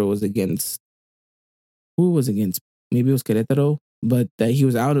Juarez or if it was against, who it was against. Maybe it was Querétaro, but that he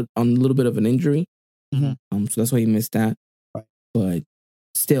was out on a little bit of an injury. Mm-hmm. So that's why he missed that. Right. But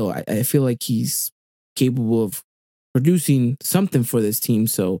still, I feel like he's capable of producing something for this team.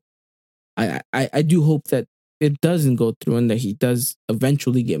 So I do hope that it doesn't go through and that he does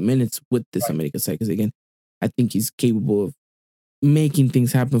eventually get minutes with this America side. Because again, I think he's capable of making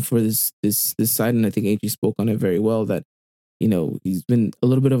things happen for this side. And I think AG spoke on it very well that, he's been a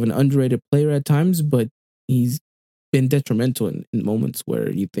little bit of an underrated player at times, but he's been detrimental in moments where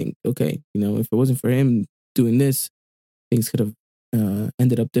you think, okay, if it wasn't for him doing this, things could have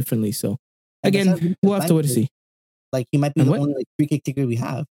ended up differently. So again, we'll have to wait to see. Like he might be the only free kick taker we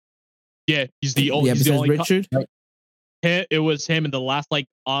have. Yeah, he's the only. Yeah, besides Richard. It was him, and the last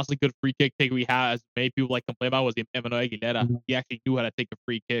honestly good free kick taker we had, as many people complain about, was Emmanuel Aguilera. Mm-hmm. He actually knew how to take a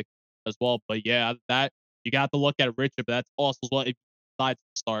free kick as well. But yeah, that you got to look at Richard, but that's also as well if he decides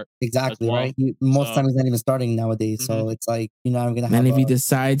to start. Exactly, well. right? Most times he's not even starting nowadays. Mm-hmm. So it's like, I'm gonna have. And if he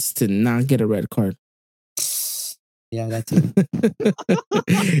decides to not get a red card. Yeah, that's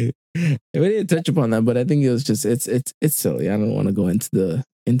it. We didn't touch upon that, but I think it was just it's silly. I don't want to go into the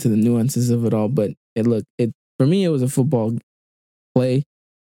nuances of it all, but for me it was a football play.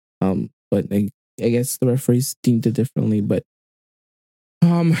 But I guess the referees deemed it differently. But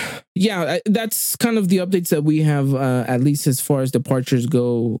that's kind of the updates that we have, at least as far as departures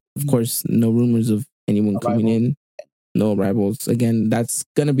go. Of course, no rumors of anyone coming in. No arrivals. Again, that's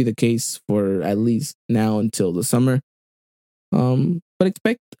gonna be the case for at least now until the summer. But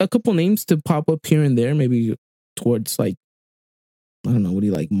expect a couple names to pop up here and there, maybe towards I don't know, what do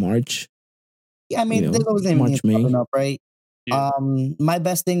you like, March? Yeah, I mean, there's always names popping up, right? Yeah. My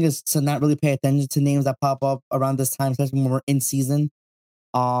best thing is to not really pay attention to names that pop up around this time, especially when we're in season.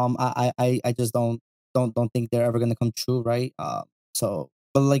 I just don't think they're ever gonna come true, right? But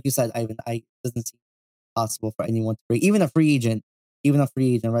like you said, Ivan, it doesn't seem possible for anyone to bring, even a free agent,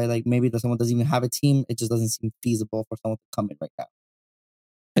 right? Like maybe someone doesn't even have a team. It just doesn't seem feasible for someone to come in right now.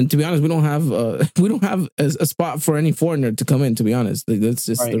 And to be honest, we don't have a spot for any foreigner to come in. To be honest, that's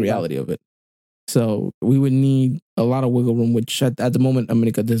just the reality of it. So we would need a lot of wiggle room, which at the moment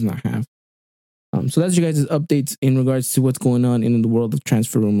America does not have. So that's you guys' updates in regards to what's going on in the world of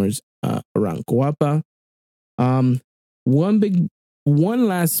transfer rumors around Coapa. One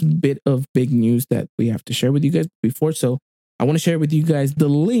last bit of big news that we have to share with you guys before. So I want to share with you guys the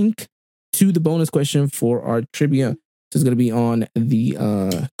link to the bonus question for our trivia. This is going to be on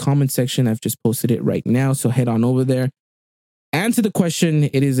the comment section. I've just posted it right now, so head on over there. Answer the question.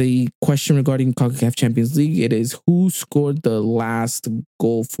 It is a question regarding CONCACAF Champions League. It is who scored the last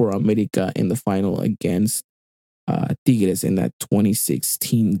goal for America in the final against Tigres in that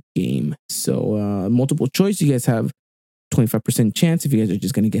 2016 game. So multiple choice. You guys have 25% chance if you guys are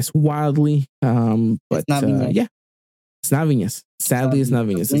just going to guess wildly. But yeah, it's not Viñas. Sadly, it's not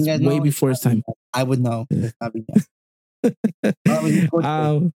Viñas. It's way before his time. I would know. It's not Viñas.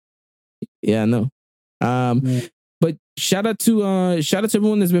 Yeah, no. But shout out to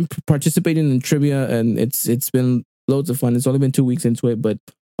everyone that's been participating in trivia, and it's been loads of fun. It's only been 2 weeks into it, but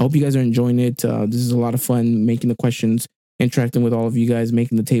I hope you guys are enjoying it. This is a lot of fun, making the questions, interacting with all of you guys,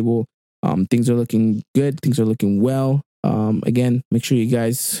 making the table. Things are looking good. Things are looking well. Again, make sure you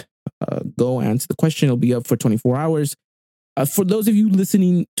guys go answer the question. It'll be up for 24 hours. For those of you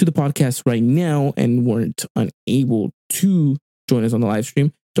listening to the podcast right now and weren't unable to join us on the live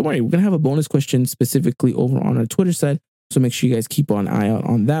stream, don't worry, we're going to have a bonus question specifically over on our Twitter side. So make sure you guys keep an eye out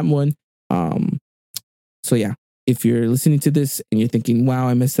on that one. So yeah, if you're listening to this and you're thinking, wow,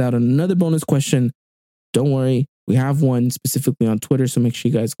 I missed out on another bonus question, don't worry. We have one specifically on Twitter. So make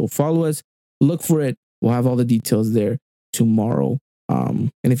sure you guys go follow us. Look for it. We'll have all the details there tomorrow.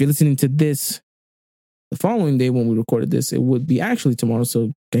 And if you're listening to this the following day when we recorded this, it would be actually tomorrow.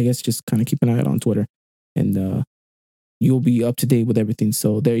 So I guess just kind of keep an eye out on Twitter and you'll be up to date with everything.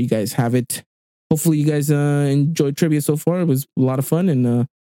 So there you guys have it. Hopefully you guys enjoyed trivia so far. It was a lot of fun. And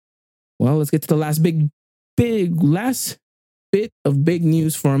well, let's get to the last last bit of big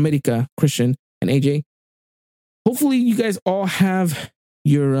news for America, Christian and AJ. Hopefully you guys all have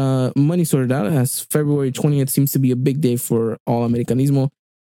your money sorted out, as February 20th seems to be a big day for all Americanismo.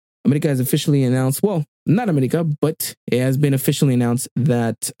 America has officially announced, well, not America, but it has been officially announced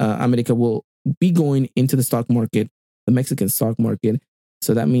that America will be going into the stock market, the Mexican stock market.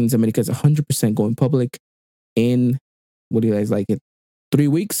 So that means America is 100% going public in, what do you guys like it, 3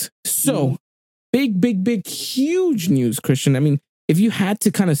 weeks? So big, huge news, Christian. I mean, if you had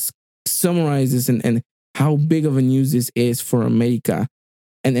to kind of summarize this and how big of a news this is for America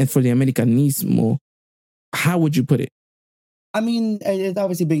and for the Americanismo, how would you put it? I mean, it's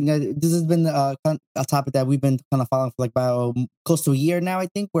obviously big. This has been a topic that we've been kind of following for like about close to a year now, I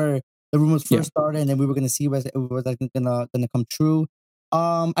think, where the rumors first started, and then we were going to see what was I think gonna come true.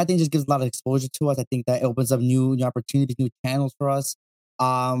 I think it just gives a lot of exposure to us. I think that it opens up new opportunities, new channels for us.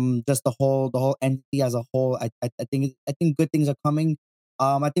 Just the whole entity as a whole. I think good things are coming.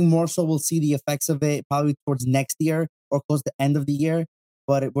 I think more so we'll see the effects of it probably towards next year or close to the end of the year.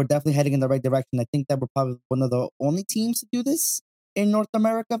 But we're definitely heading in the right direction. I think that we're probably one of the only teams to do this in North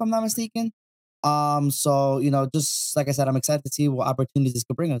America, if I'm not mistaken. So just like I said, I'm excited to see what opportunities this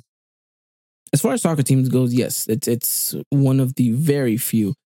could bring us. As far as soccer teams goes, yes, it's one of the very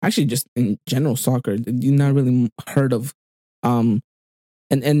few. Actually, just in general soccer, you're not really heard of. And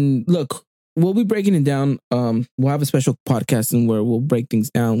look, we'll be breaking it down. We'll have a special podcast and where we'll break things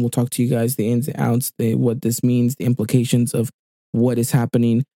down. We'll talk to you guys the ins and outs, what this means, the implications of what is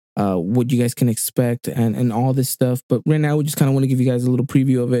happening, what you guys can expect, and all this stuff. But right now, we just kind of want to give you guys a little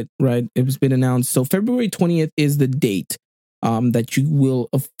preview of it, right? It was been announced. So February 20th is the date that you will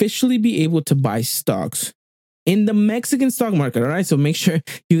officially be able to buy stocks in the Mexican stock market, all right? So make sure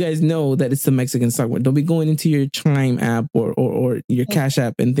you guys know that it's the Mexican stock market. Don't be going into your Chime app or your Cash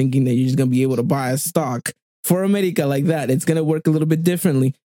app and thinking that you're just going to be able to buy a stock for America like that. It's going to work a little bit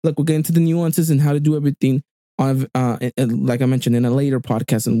differently. Look, we'll get into the nuances and how to do everything like I mentioned in a later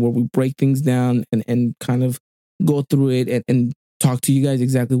podcast, and where we break things down and kind of go through it and talk to you guys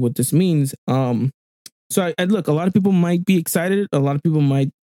exactly what this means. So I look, a lot of people might be excited. A lot of people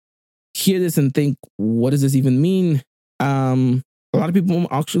might hear this and think, what does this even mean? A lot of people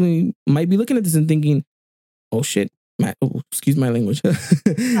actually might be looking at this and thinking, oh shit, excuse my language.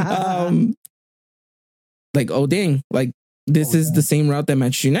 Like, oh dang, like this is the same route that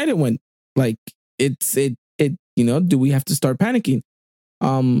Manchester United went. Like do we have to start panicking?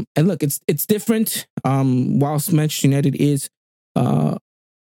 And look, it's different. Whilst Manchester United is the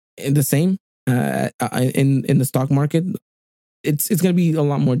same in the stock market, it's going to be a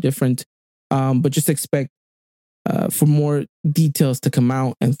lot more different. But just expect for more details to come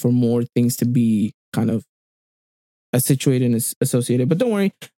out and for more things to be kind of situated and associated. But don't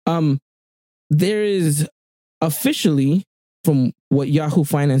worry, there is officially, from what Yahoo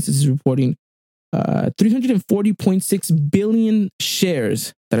Finance is reporting, 340.6 billion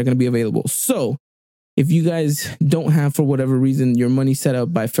shares that are going to be available. So if you guys don't have, for whatever reason, your money set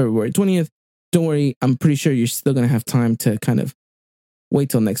up by February 20th, don't worry. I'm pretty sure you're still going to have time to kind of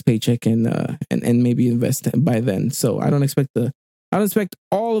wait till next paycheck and maybe invest by then. So I don't expect the I don't expect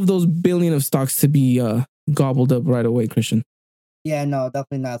all of those billion of stocks to be gobbled up right away, Christian. Yeah, no,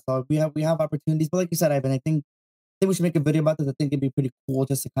 definitely not. So we have opportunities, but like you said, Ivan, I think we should make a video about this. I think it'd be pretty cool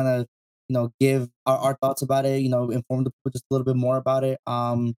just to kind of, give our thoughts about it, inform the people just a little bit more about it.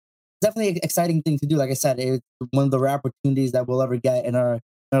 Definitely an exciting thing to do. Like I said, it's one of the rare opportunities that we'll ever get in our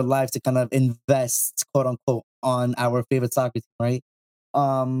lives to kind of invest, quote unquote, on our favorite soccer team, right?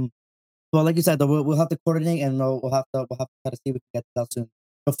 Um, well, like you said, though, we'll have to coordinate and we'll have to try to see if we can get this out soon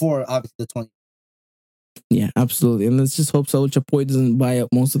before obviously the 20th. Yeah, absolutely. And let's just hope Saul Chapoy doesn't buy up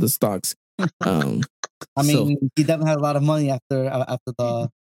most of the stocks. I So mean, he definitely had a lot of money after Yeah.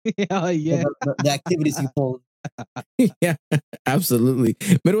 the activities he pulled. yeah, absolutely.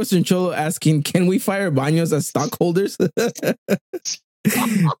 Midwestern Cholo asking, can we fire Baños as stockholders? Look,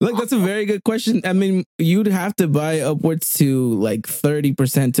 that's a very good question. I mean, you'd have to buy upwards to like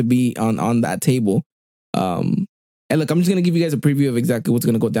 30% to be on that table. And look, I'm just gonna give you guys a preview of exactly what's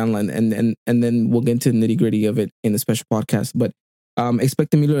gonna go down line, and then we'll get into the nitty gritty of it in the special podcast. But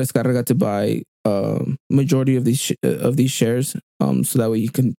expect Emilio Escarga to buy majority of these shares, so that way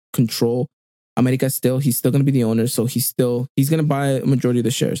you can control America. He's still gonna be the owner, so he's gonna buy a majority of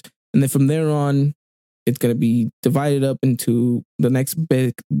the shares, and then from there on, it's going to be divided up into the next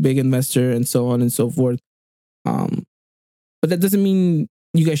big investor and so on and so forth. But that doesn't mean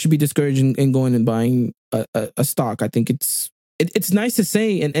you guys should be discouraged in going and buying a stock. I think it's nice to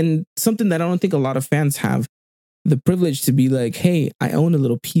say, and something that I don't think a lot of fans have the privilege to be like, hey, I own a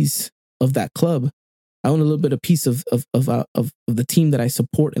little piece of that club. I own a little bit of piece of the team that I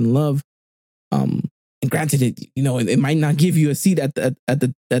support and love. And granted, it might not give you a seat at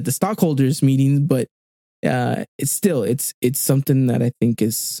the stockholders meetings, but it's something that I think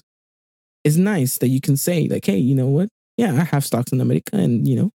is nice that you can say like, hey, you know what? Yeah, I have stocks in America,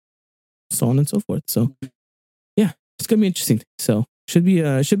 and so on and so forth. So yeah, it's gonna be interesting. So should be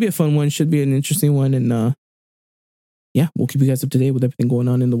a fun one. Should be an interesting one, and yeah, we'll keep you guys up to date with everything going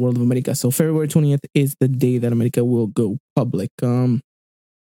on in the world of America. So February 20th is the day that America will go public.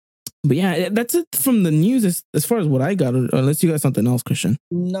 But yeah, that's it from the news as far as what I got. Unless you got something else, Christian.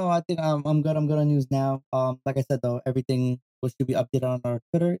 No, I think I'm good. I'm good on news now. Like I said though, everything should be updated on our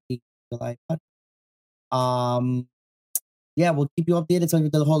Twitter, July. Yeah, we'll keep you updated so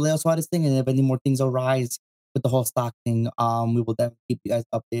with the whole Leo Suarez thing, and if any more things arise with the whole stock thing, we will definitely keep you guys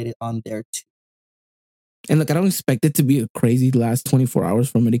updated on there too. And look, I don't expect it to be a crazy last 24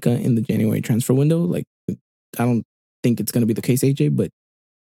 hours for America in the January transfer window. Like, I don't think it's going to be the case, AJ, but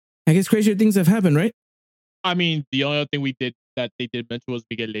I guess crazier things have happened, right? I mean, the only other thing that they did mention was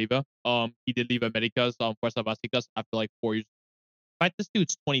Miguel Leiva. He did leave America's Fuerza Básicas after like 4 years. In fact, this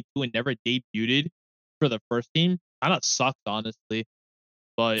dude's 22 and never debuted for the first team. Kind of sucks, honestly.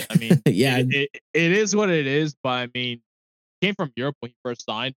 But I mean, Yeah. it is what it is. But I mean, he came from Europe when he first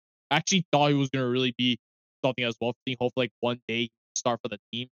signed. I actually thought he was gonna really be something as well. Hopefully, like one day he can start for the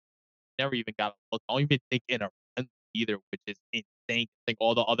team. Never even got a look. I don't even think in a friendly either, which is insane. I think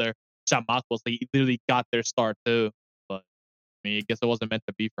all the other chamacos, they literally got their start too. But I mean, I guess it wasn't meant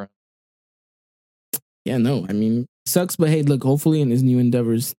to be for him. Yeah, no, I mean, sucks, but hey, look, hopefully in his new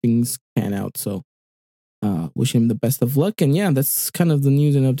endeavors, things pan out. So wish him the best of luck. And yeah, that's kind of the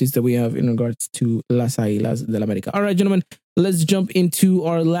news and updates that we have in regards to Las Águilas del América. All right, gentlemen, let's jump into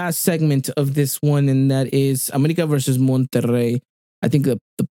our last segment of this one, and that is América versus Monterrey. I think the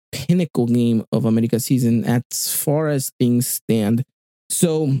pinnacle game of América season as far as things stand.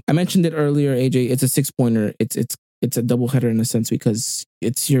 So I mentioned it earlier, AJ. It's a 6-pointer. It's a doubleheader in a sense because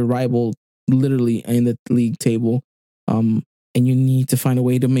it's your rival literally in the league table. And you need to find a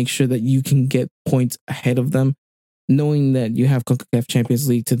way to make sure that you can get points ahead of them, knowing that you have CONCACAF Champions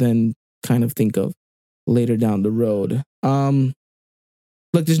League to then kind of think of later down the road.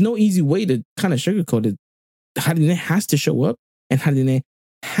 Look, there's no easy way to kind of sugarcoat it. Jardine has to show up, and Jardine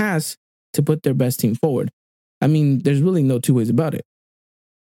has to put their best team forward. I mean, there's really no two ways about it.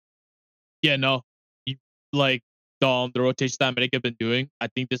 Yeah, no, like the rotation that America have been doing. I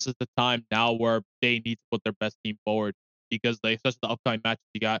think this is the time now where they need to put their best team forward because, like, especially the upcoming matches,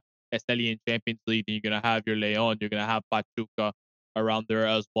 you got Esteli in Champions League, and you're gonna have your Leon, you're gonna have Pachuca around there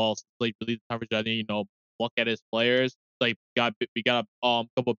as well. So, like, really, the time for Jardine, look at his players. Like, we got a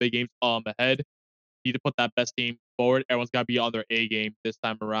couple big games ahead. Need to put that best team forward. Everyone's got to be on their A game this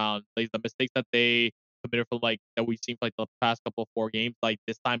time around. Like the mistakes that they committed from like that we've seen for like the past couple of 4 games, like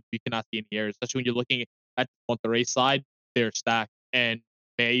this time you cannot see any errors. Especially when you're looking at Monterrey side, they're stacked, and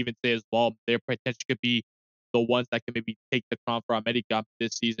may I even say as well, their potential could be the ones that can maybe take the crown for America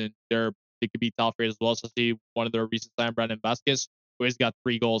this season. They could be top rated as well. Especially one of their recent signed, Brandon Vasquez, who has got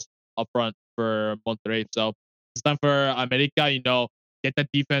 3 goals up front for Monterrey. So It's time for America, get that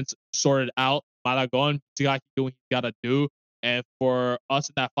defense sorted out. Malagon, Tigaki doing what he's got to do. And for us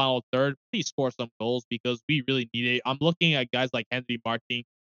in that final third, please score some goals because we really need it. I'm looking at guys like Henry Martin,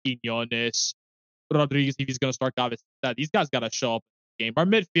 Quinones, Rodriguez, if he's going to start Gavesita. These guys got to show up in the game. Our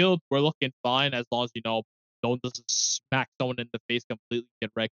midfield, we're looking fine as long as, no one doesn't smack someone in the face completely, get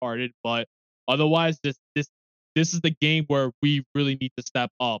red carded. But otherwise, this is the game where we really need to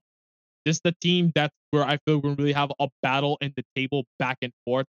step up. This is the team that's where I feel we really have a battle in the table back and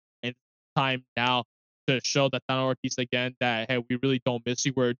forth. And it's time now to show that Tano Ortiz again that, hey, we really don't miss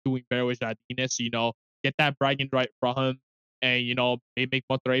you. We're doing better with Jardines. Get that bragging right from him. And, maybe make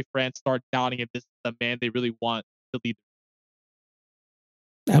Monterrey fans start doubting if this is the man they really want to lead.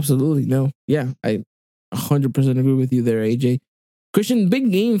 Absolutely. No. Yeah. I 100% agree with you there, AJ. Christian,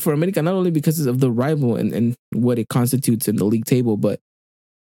 big game for America, not only because of the rival and what it constitutes in the league table, but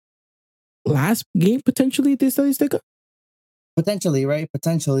last game potentially at the Estadio Azteca? Potentially, right?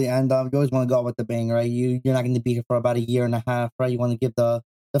 Potentially. And you always want to go out with the bang, right? You're not going to be here for about a year and a half, right? You want to give the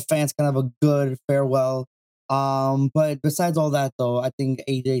fans kind of a good farewell. But besides all that, though, I think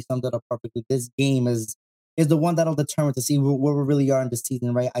AJ summed it up perfectly. This game is the one that'll determine to see where we really are in this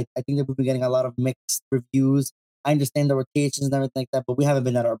season, right? I think that we've been getting a lot of mixed reviews. I understand the rotations and everything like that, but we haven't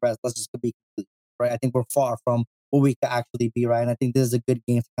been at our best. Let's just be complete, right? I think we're far from what we could actually be, right? And I think this is a good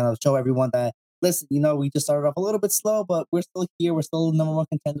game to kind of show everyone that, listen, we just started off a little bit slow, but we're still here. We're still number one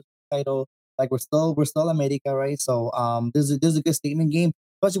contender for the title. Like we're still America, right? So this is a good statement game,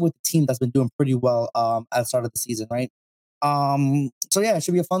 especially with the team that's been doing pretty well at the start of the season, right? So yeah, it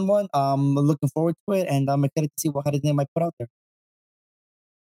should be a fun one. I'm looking forward to it, and I'm excited to see what they might put out there.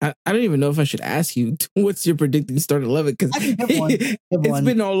 I don't even know if I should ask you what's your predicting start 11 because it's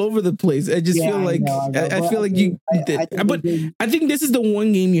been all over the place. I just feel like I feel like you did, but I think this is the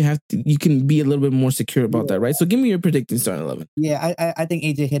one game you can be a little bit more secure about that, right? So give me your predicting start 11. Yeah, I think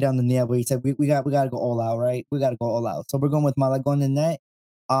AJ hit it on the nail where he said we got to go all out, right? We got to go all out. So we're going with Malagon in net.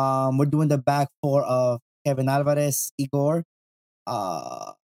 We're doing the back four of Kevin Alvarez, Igor.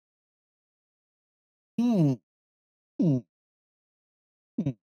 Hmm.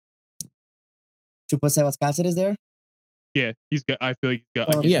 To put Sebas Cáceres there? Yeah, he's good. I feel like he's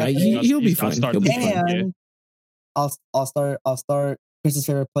got. Yeah, he'll be fine. He'll be fine. I'll start Chris's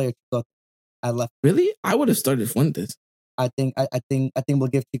favorite player, Chicote, at left. Really? I would have started Fuentes. I think we'll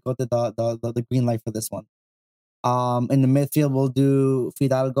give Chicote the green light for this one. In the midfield we'll do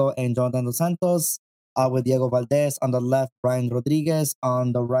Fidalgo and Jonathan Dos Santos. With Diego Valdez on the left, Brian Rodriguez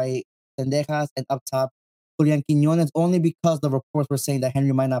on the right, Sendejas, and up top, Julian Quinones. Only because the reports were saying that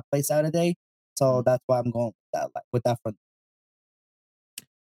Henry might not play Saturday. So that's why I'm going with that front.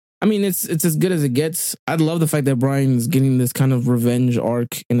 I mean, it's as good as it gets. I love the fact that Brian's getting this kind of revenge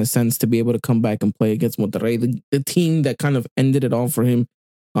arc in a sense to be able to come back and play against Monterrey, the team that kind of ended it all for him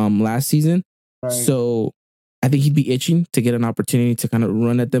last season. Right. So I think he'd be itching to get an opportunity to kind of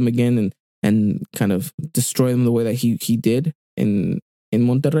run at them again and kind of destroy them the way that he did in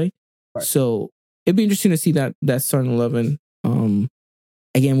Monterrey. Right. So it'd be interesting to see that starting 11.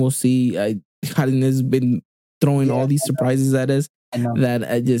 Again, we'll see. Jardines has been throwing all these surprises at us that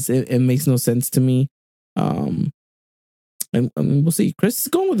it makes no sense to me. And we'll see. Chris is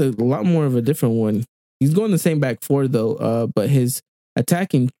going with a lot more of a different one. He's going the same back four though, but his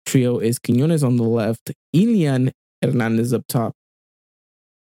attacking trio is Quinones on the left, Ilian Hernandez up top,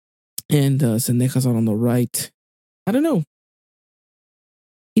 and Sendejas on the right. I don't know.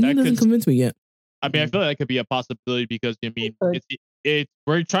 He doesn't convince me yet. I mean, I feel like that could be a possibility because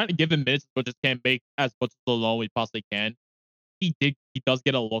we're trying to give him minutes, but just can't make as much alone we possibly can. He does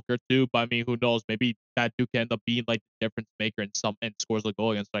get a look or two, but I mean, who knows? Maybe that dude can end up being like the difference maker and scores a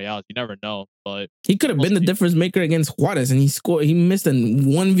goal against Rayados. You never know, but he could have been the difference maker against Juarez, and he missed a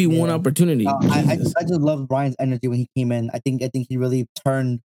 1v1 opportunity. I just love Brian's energy when he came in. I think he really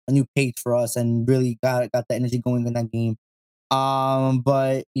turned a new page for us and really got the energy going in that game.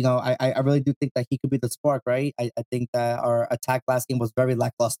 But I really do think that he could be the spark, right? I think that our attack last game was very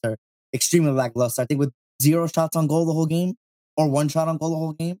lackluster, extremely lackluster. I think with 0 shots on goal the whole game, or 1 shot on goal the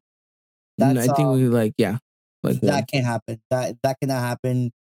whole game. I think we that can't happen. That cannot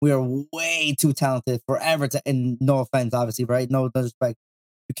happen. We are way too talented forever to. And no offense, obviously, right? No disrespect.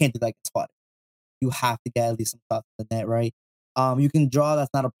 You can't do that against Spot. You have to get at least some shots in the net, right? You can draw.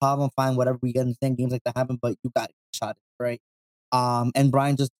 That's not a problem. Fine, whatever. We understand games like that happen, but you got to shot it, right? And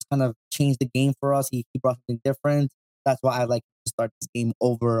Brian just kind of changed the game for us. He brought something different. That's why I like to start this game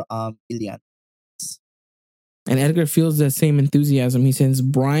over Ilian. And Edgar feels that same enthusiasm. He says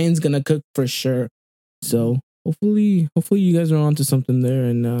Brian's gonna cook for sure. So hopefully you guys are onto something there.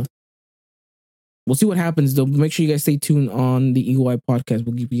 And we'll see what happens, though. Make sure you guys stay tuned on the Eagle Eye podcast.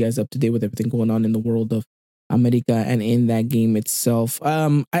 We'll keep you guys up to date with everything going on in the world of America and in that game itself.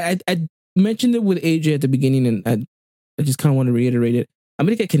 I mentioned it with AJ at the beginning, and I just kind of want to reiterate it.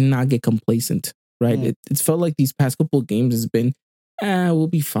 America cannot get complacent, right? It's felt like these past couple of games has been, we'll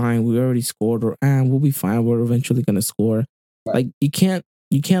be fine. We already scored, or we'll be fine. We're eventually going to score. Right. Like you can't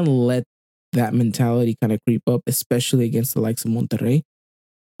let that mentality kind of creep up, especially against the likes of Monterrey.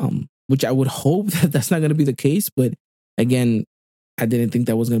 Which I would hope that that's not going to be the case. But again, I didn't think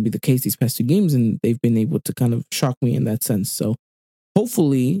that was going to be the case these past two games, and they've been able to kind of shock me in that sense. So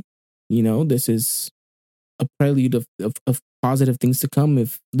hopefully, this is a prelude of positive things to come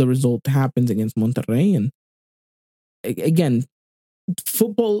if the result happens against Monterrey. And again, the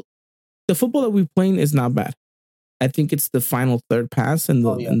football that we're playing is not bad. I think it's the final third pass and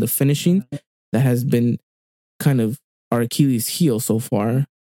the finishing that has been kind of our Achilles heel so far.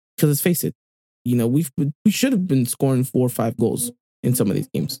 Because let's face it, we should have been scoring 4 or 5 goals in some of these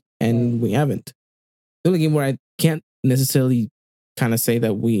games, and we haven't. The only game where I can't necessarily kind of say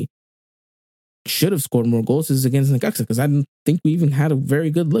that we should have scored more goals is against Necaxa, because I didn't think we even had a very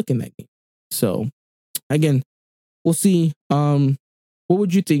good look in that game. So, again, we'll see. What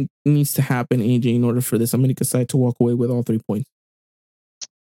would you think needs to happen, AJ, in order for this America side to walk away with all 3 points?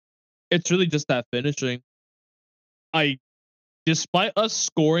 It's really just that finishing. Despite us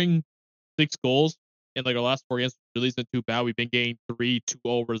scoring 6 goals in like our last 4 games, really isn't too bad. We've been getting 3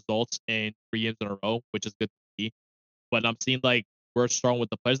 2-0 results in 3 games in a row, which is good to see. But I'm seeing like we're strong with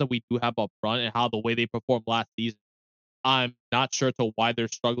the players that we do have up front and how the way they performed last season. I'm not sure to why they're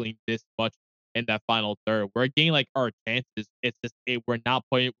struggling this much in that final third. We're getting like our chances. It's just we're not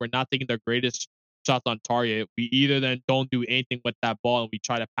taking the greatest shots on target. We either then don't do anything with that ball and we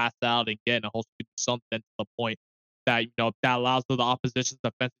try to pass it out and get in a whole something to the point that that allows the opposition's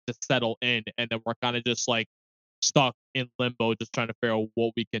defense to settle in, and then we're kind of just like stuck in limbo, just trying to figure out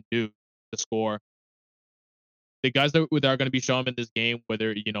what we can do to score. The guys that are going to be showing in this game,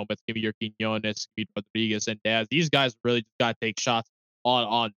 whether it's going to be your Quiñones, Rodriguez, and Daz, these guys really just got to take shots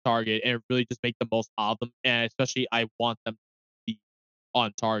on target and really just make the most out of them. And especially, I want them to be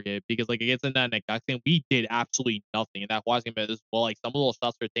on target, because like against that Necaxa game, we did absolutely nothing. And that Juarez game as well, like some of those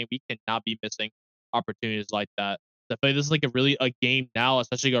shots we're taking, we cannot be missing opportunities like that. I feel like this is like a game now,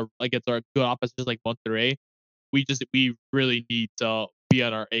 especially against our good oppositions like Monterrey. We really need to be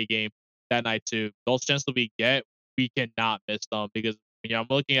at our A game that night too. Those chances that we get, we cannot miss them, because I'm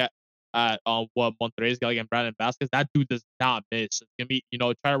looking at what Monterrey's got against Brandon Vasquez. That dude does not miss. It's gonna be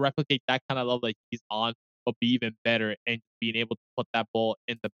try to replicate that kind of level that he's on, but be even better and being able to put that ball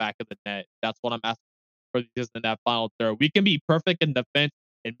in the back of the net. That's what I'm asking for this in that final third. We can be perfect in defense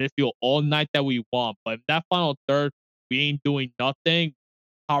and midfield all night that we want, but in that final third, we ain't doing nothing.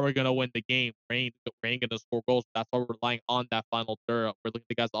 How are we gonna win the game? We ain't gonna score goals. That's why we're relying on that final third. We're looking at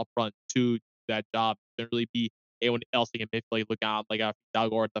the guys up front to do that job. There really be anyone else in midfield looking out like a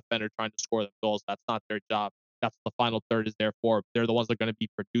Fidalgo or a defender trying to score them goals. That's not their job. That's what the final third is there for. They're the ones that are gonna be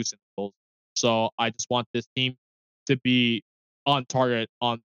producing goals. So I just want this team to be on target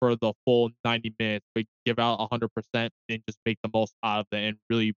for the full 90 minutes. We give out 100% and just make the most out of it and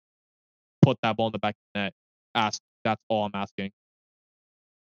really put that ball in the back of the net. That's all I'm asking.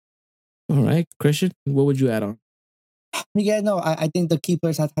 All right, Christian, what would you add on? Yeah, no, I think the key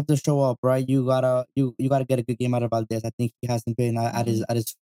players have to show up, right? You gotta get a good game out of Valdez. I think he hasn't been at his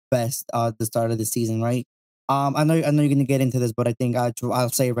best the start of the season, right? I know you're gonna get into this, but I think I'll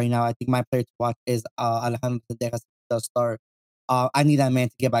say it right now. I think my player to watch is Alejandro Sendejas does start. I need that man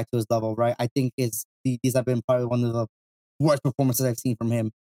to get back to his level, right? I think these have been probably one of the worst performances I've seen from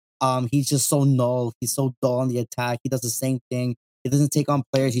him. He's just so null. He's so dull on the attack. He does the same thing. He doesn't take on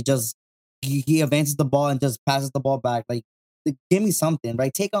players. He advances the ball and just passes the ball back. Like, give me something,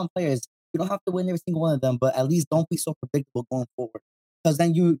 right? Take on players. You don't have to win every single one of them, but at least don't be so predictable going forward. Because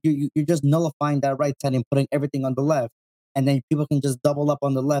then you're just nullifying that right side and putting everything on the left, and then people can just double up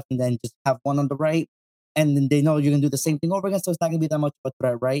on the left and then just have one on the right, and then they know you're gonna do the same thing over again. So it's not gonna be that much of a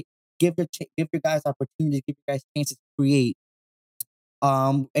threat, right? Give your guys opportunities, give your guys chances to create.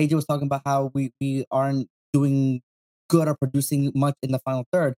 AJ was talking about how we aren't doing good or producing much in the final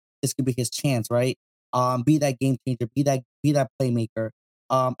third. This could be his chance, right? Be that game changer, be that playmaker.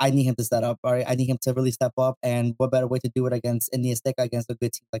 I need him to step up. All right, I need him to really step up, and what better way to do it against in the Azteca against a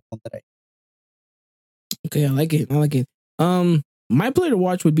good team like Monterrey? Okay, I like it. My player to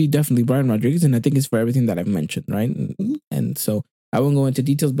watch would be definitely Brian Rodriguez, and I think it's for everything that I've mentioned, right? And so I won't go into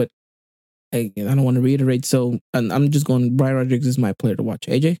details, but I don't want to reiterate. So I'm just going. Brian Rodriguez is my player to watch.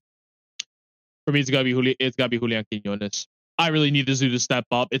 AJ, for me, it's gotta be Julian Quiñones. I really need the Zoo to step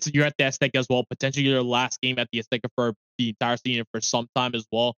up. You're at the Azteca as well. Potentially your last game at the Azteca for the entire season for some time as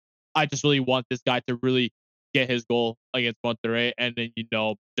well. I just really want this guy to really get his goal against Monterrey, and then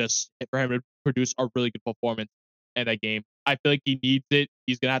just for him to produce a really good performance in that game. I feel like he needs it.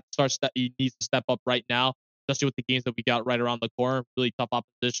 He's gonna have to he needs to step up right now, especially with the games that we got right around the corner. Really tough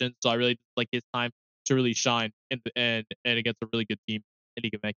opposition. So I really like his time to really shine and against a really good team, and he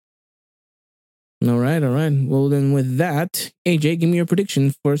can make. All right, all right. Well, then with that, AJ, give me your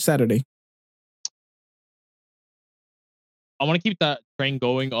prediction for Saturday. I want to keep that train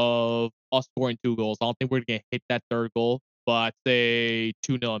going of us scoring 2 goals. I don't think we're gonna hit that third goal, but I'd say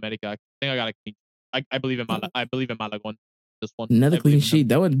 2-0 America. I think I got a clean. I believe in I believe in Malagon. This one. Another clean sheet.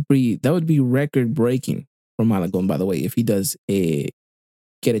 That would be record breaking for Malagon, by the way, if he does get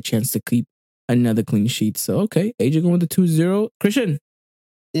a chance to keep another clean sheet. So okay, AJ going with the 2-0. Christian.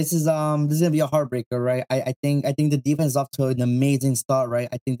 This is gonna be a heartbreaker, right? I think the defense is off to an amazing start, right?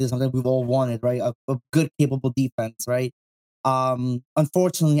 I think this is something we've all wanted, right? A good, capable defense, right?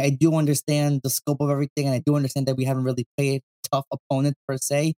 Unfortunately, I do understand the scope of everything, and I do understand that we haven't really played tough opponents per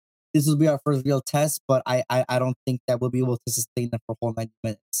se. This will be our first real test, but I don't think that we'll be able to sustain them for whole 90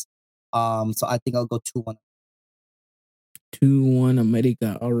 minutes. So I think I'll go 2-1. 2-1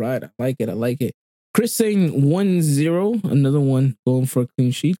 America. All right, I like it. I like it. Chris saying 1-0. Another one going for a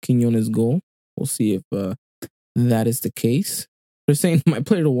clean sheet. Quinones goal. We'll see if that is the case. Chris saying my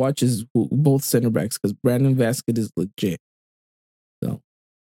player to watch is both center backs because Brandon Vasquez is legit. So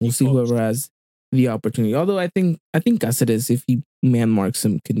we'll see whoever has the opportunity. Although I think Cáceres, if he man marks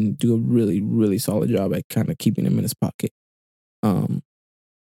him, can do a really, really solid job at kind of keeping him in his pocket. So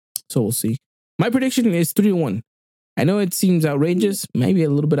we'll see. My prediction is 3-1. I know it seems outrageous, maybe a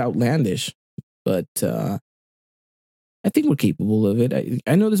little bit outlandish, but I think we're capable of it.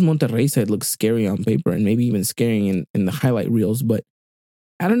 I know this Monterrey side looks scary on paper and maybe even scary in the highlight reels, but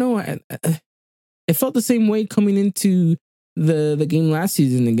I don't know. It felt the same way coming into the game last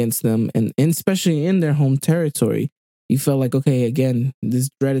season against them, and especially in their home territory. You felt like, okay, again, this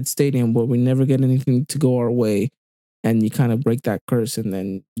dreaded stadium where we never get anything to go our way, and you kind of break that curse, and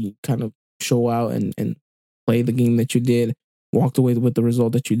then you kind of show out and play the game that you did, walked away with the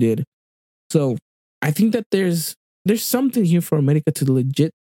result that you did. So I think that there's something here for America to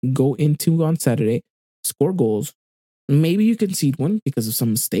legit go into on Saturday, score goals. Maybe you concede one because of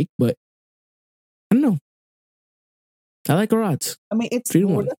some mistake, but I don't know. I like our odds. I mean,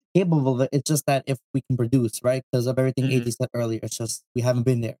 we're not capable of it. It's just that if we can produce, right? Because of everything AJ said earlier, it's just we haven't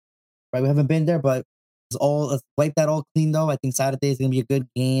been there, right? We haven't been there, but let's wipe that all clean though. I think Saturday is gonna be a good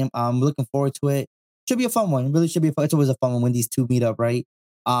game. I'm looking forward to it. Should be a fun one. It really should be fun. It's always a fun one when these two meet up, right?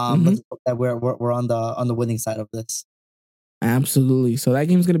 Let's hope that we're on the winning side of this. Absolutely. So that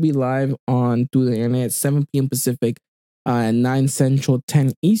game's gonna be live on through the internet at 7 p.m. Pacific, 9 Central,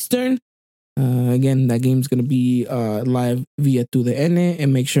 10 Eastern. Again, that game's gonna be live via through the internet,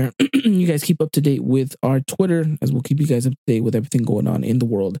 and make sure you guys keep up to date with our Twitter, as we'll keep you guys up to date with everything going on in the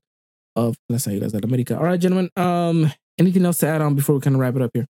world of Las Águilas del América. All right, gentlemen. Anything else to add on before we kind of wrap it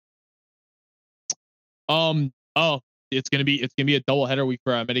up here? It's gonna be a double header week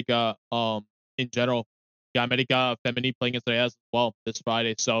for America. In general, yeah, America Femini playing against Reyes as well this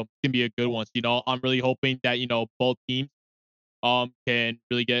Friday, so it's gonna be a good one. I'm really hoping that both teams can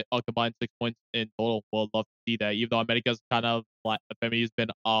really get a combined 6 points in total. We'll love to see that. Even though America's kind of Femini's been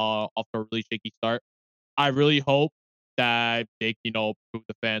off to a really shaky start, I really hope that they prove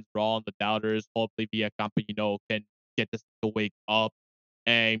the fans wrong, the doubters. Hopefully, Via Campo can get this to wake up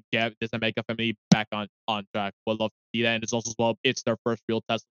and get this America Family back on track. We'll love to see that. And it's also as well, it's their first real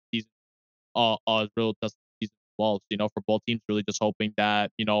test of the season. Real test of the season as well. So, for both teams, really just hoping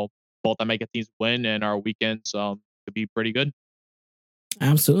that, both America teams win and our weekends could be pretty good.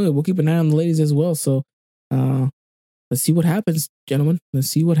 Absolutely. We'll keep an eye on the ladies as well. So let's see what happens, gentlemen. Let's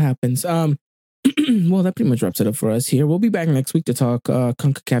see what happens. Well, that pretty much wraps it up for us here. We'll be back next week to talk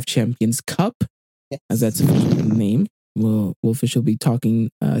CONCACAF Champions Cup, as that's the name. We'll officially be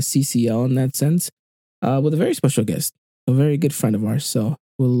talking CCL in that sense with a very special guest, a very good friend of ours. So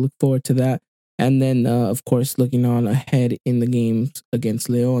we'll look forward to that. And then, of course, looking on ahead in the games against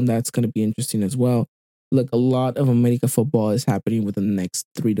Leon, that's going to be interesting as well. Look, a lot of America football is happening within the next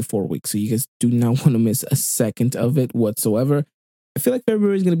 3 to 4 weeks. So you guys do not want to miss a second of it whatsoever. I feel like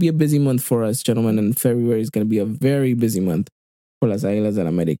February is going to be a busy month for us, gentlemen. And February is going to be a very busy month for Las Águilas del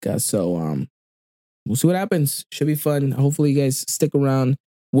América. So we'll see what happens. Should be fun. Hopefully you guys stick around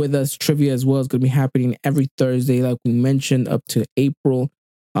with us. Trivia as well is going to be happening every Thursday, like we mentioned, up to April.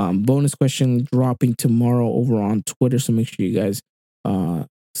 Bonus question dropping tomorrow over on Twitter. So make sure you guys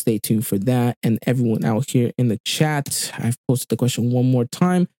stay tuned for that. And everyone out here in the chat, I've posted the question one more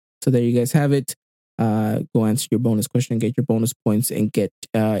time. So there you guys have it. Go answer your bonus question, get your bonus points, and get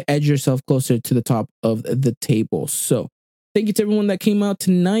edge yourself closer to the top of the table. So thank you to everyone that came out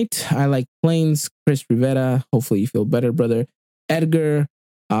tonight. I like Plains, Chris Rivera. Hopefully you feel better, brother. Edgar,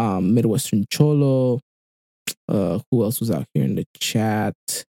 Midwestern Cholo. Who else was out here in the chat?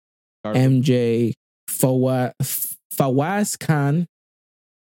 MJ, Fawaz Khan.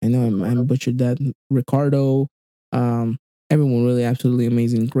 I know I butchered that. Ricardo. Everyone really absolutely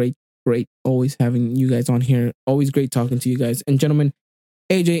amazing. Great. Always having you guys on here. Always great talking to you guys. And gentlemen,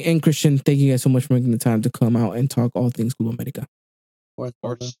 AJ and Christian, thank you guys so much for making the time to come out and talk all things Club America. Of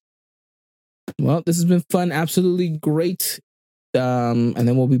course. Well, this has been fun. Absolutely great. And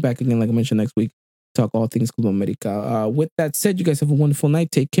then we'll be back again, like I mentioned, next week. Talk all things Club America. With that said, you guys have a wonderful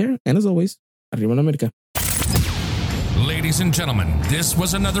night. Take care. And as always, Arriba America. Ladies and gentlemen, this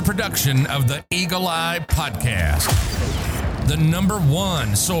was another production of the Eagle Eye Podcast, the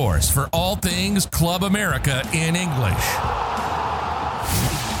 #1 source for all things Club America in English.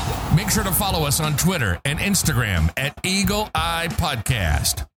 Make sure to follow us on Twitter and Instagram at Eagle Eye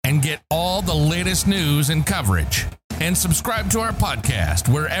Podcast and get all the latest news and coverage. And subscribe to our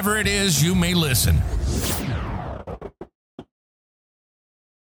podcast wherever it is you may listen.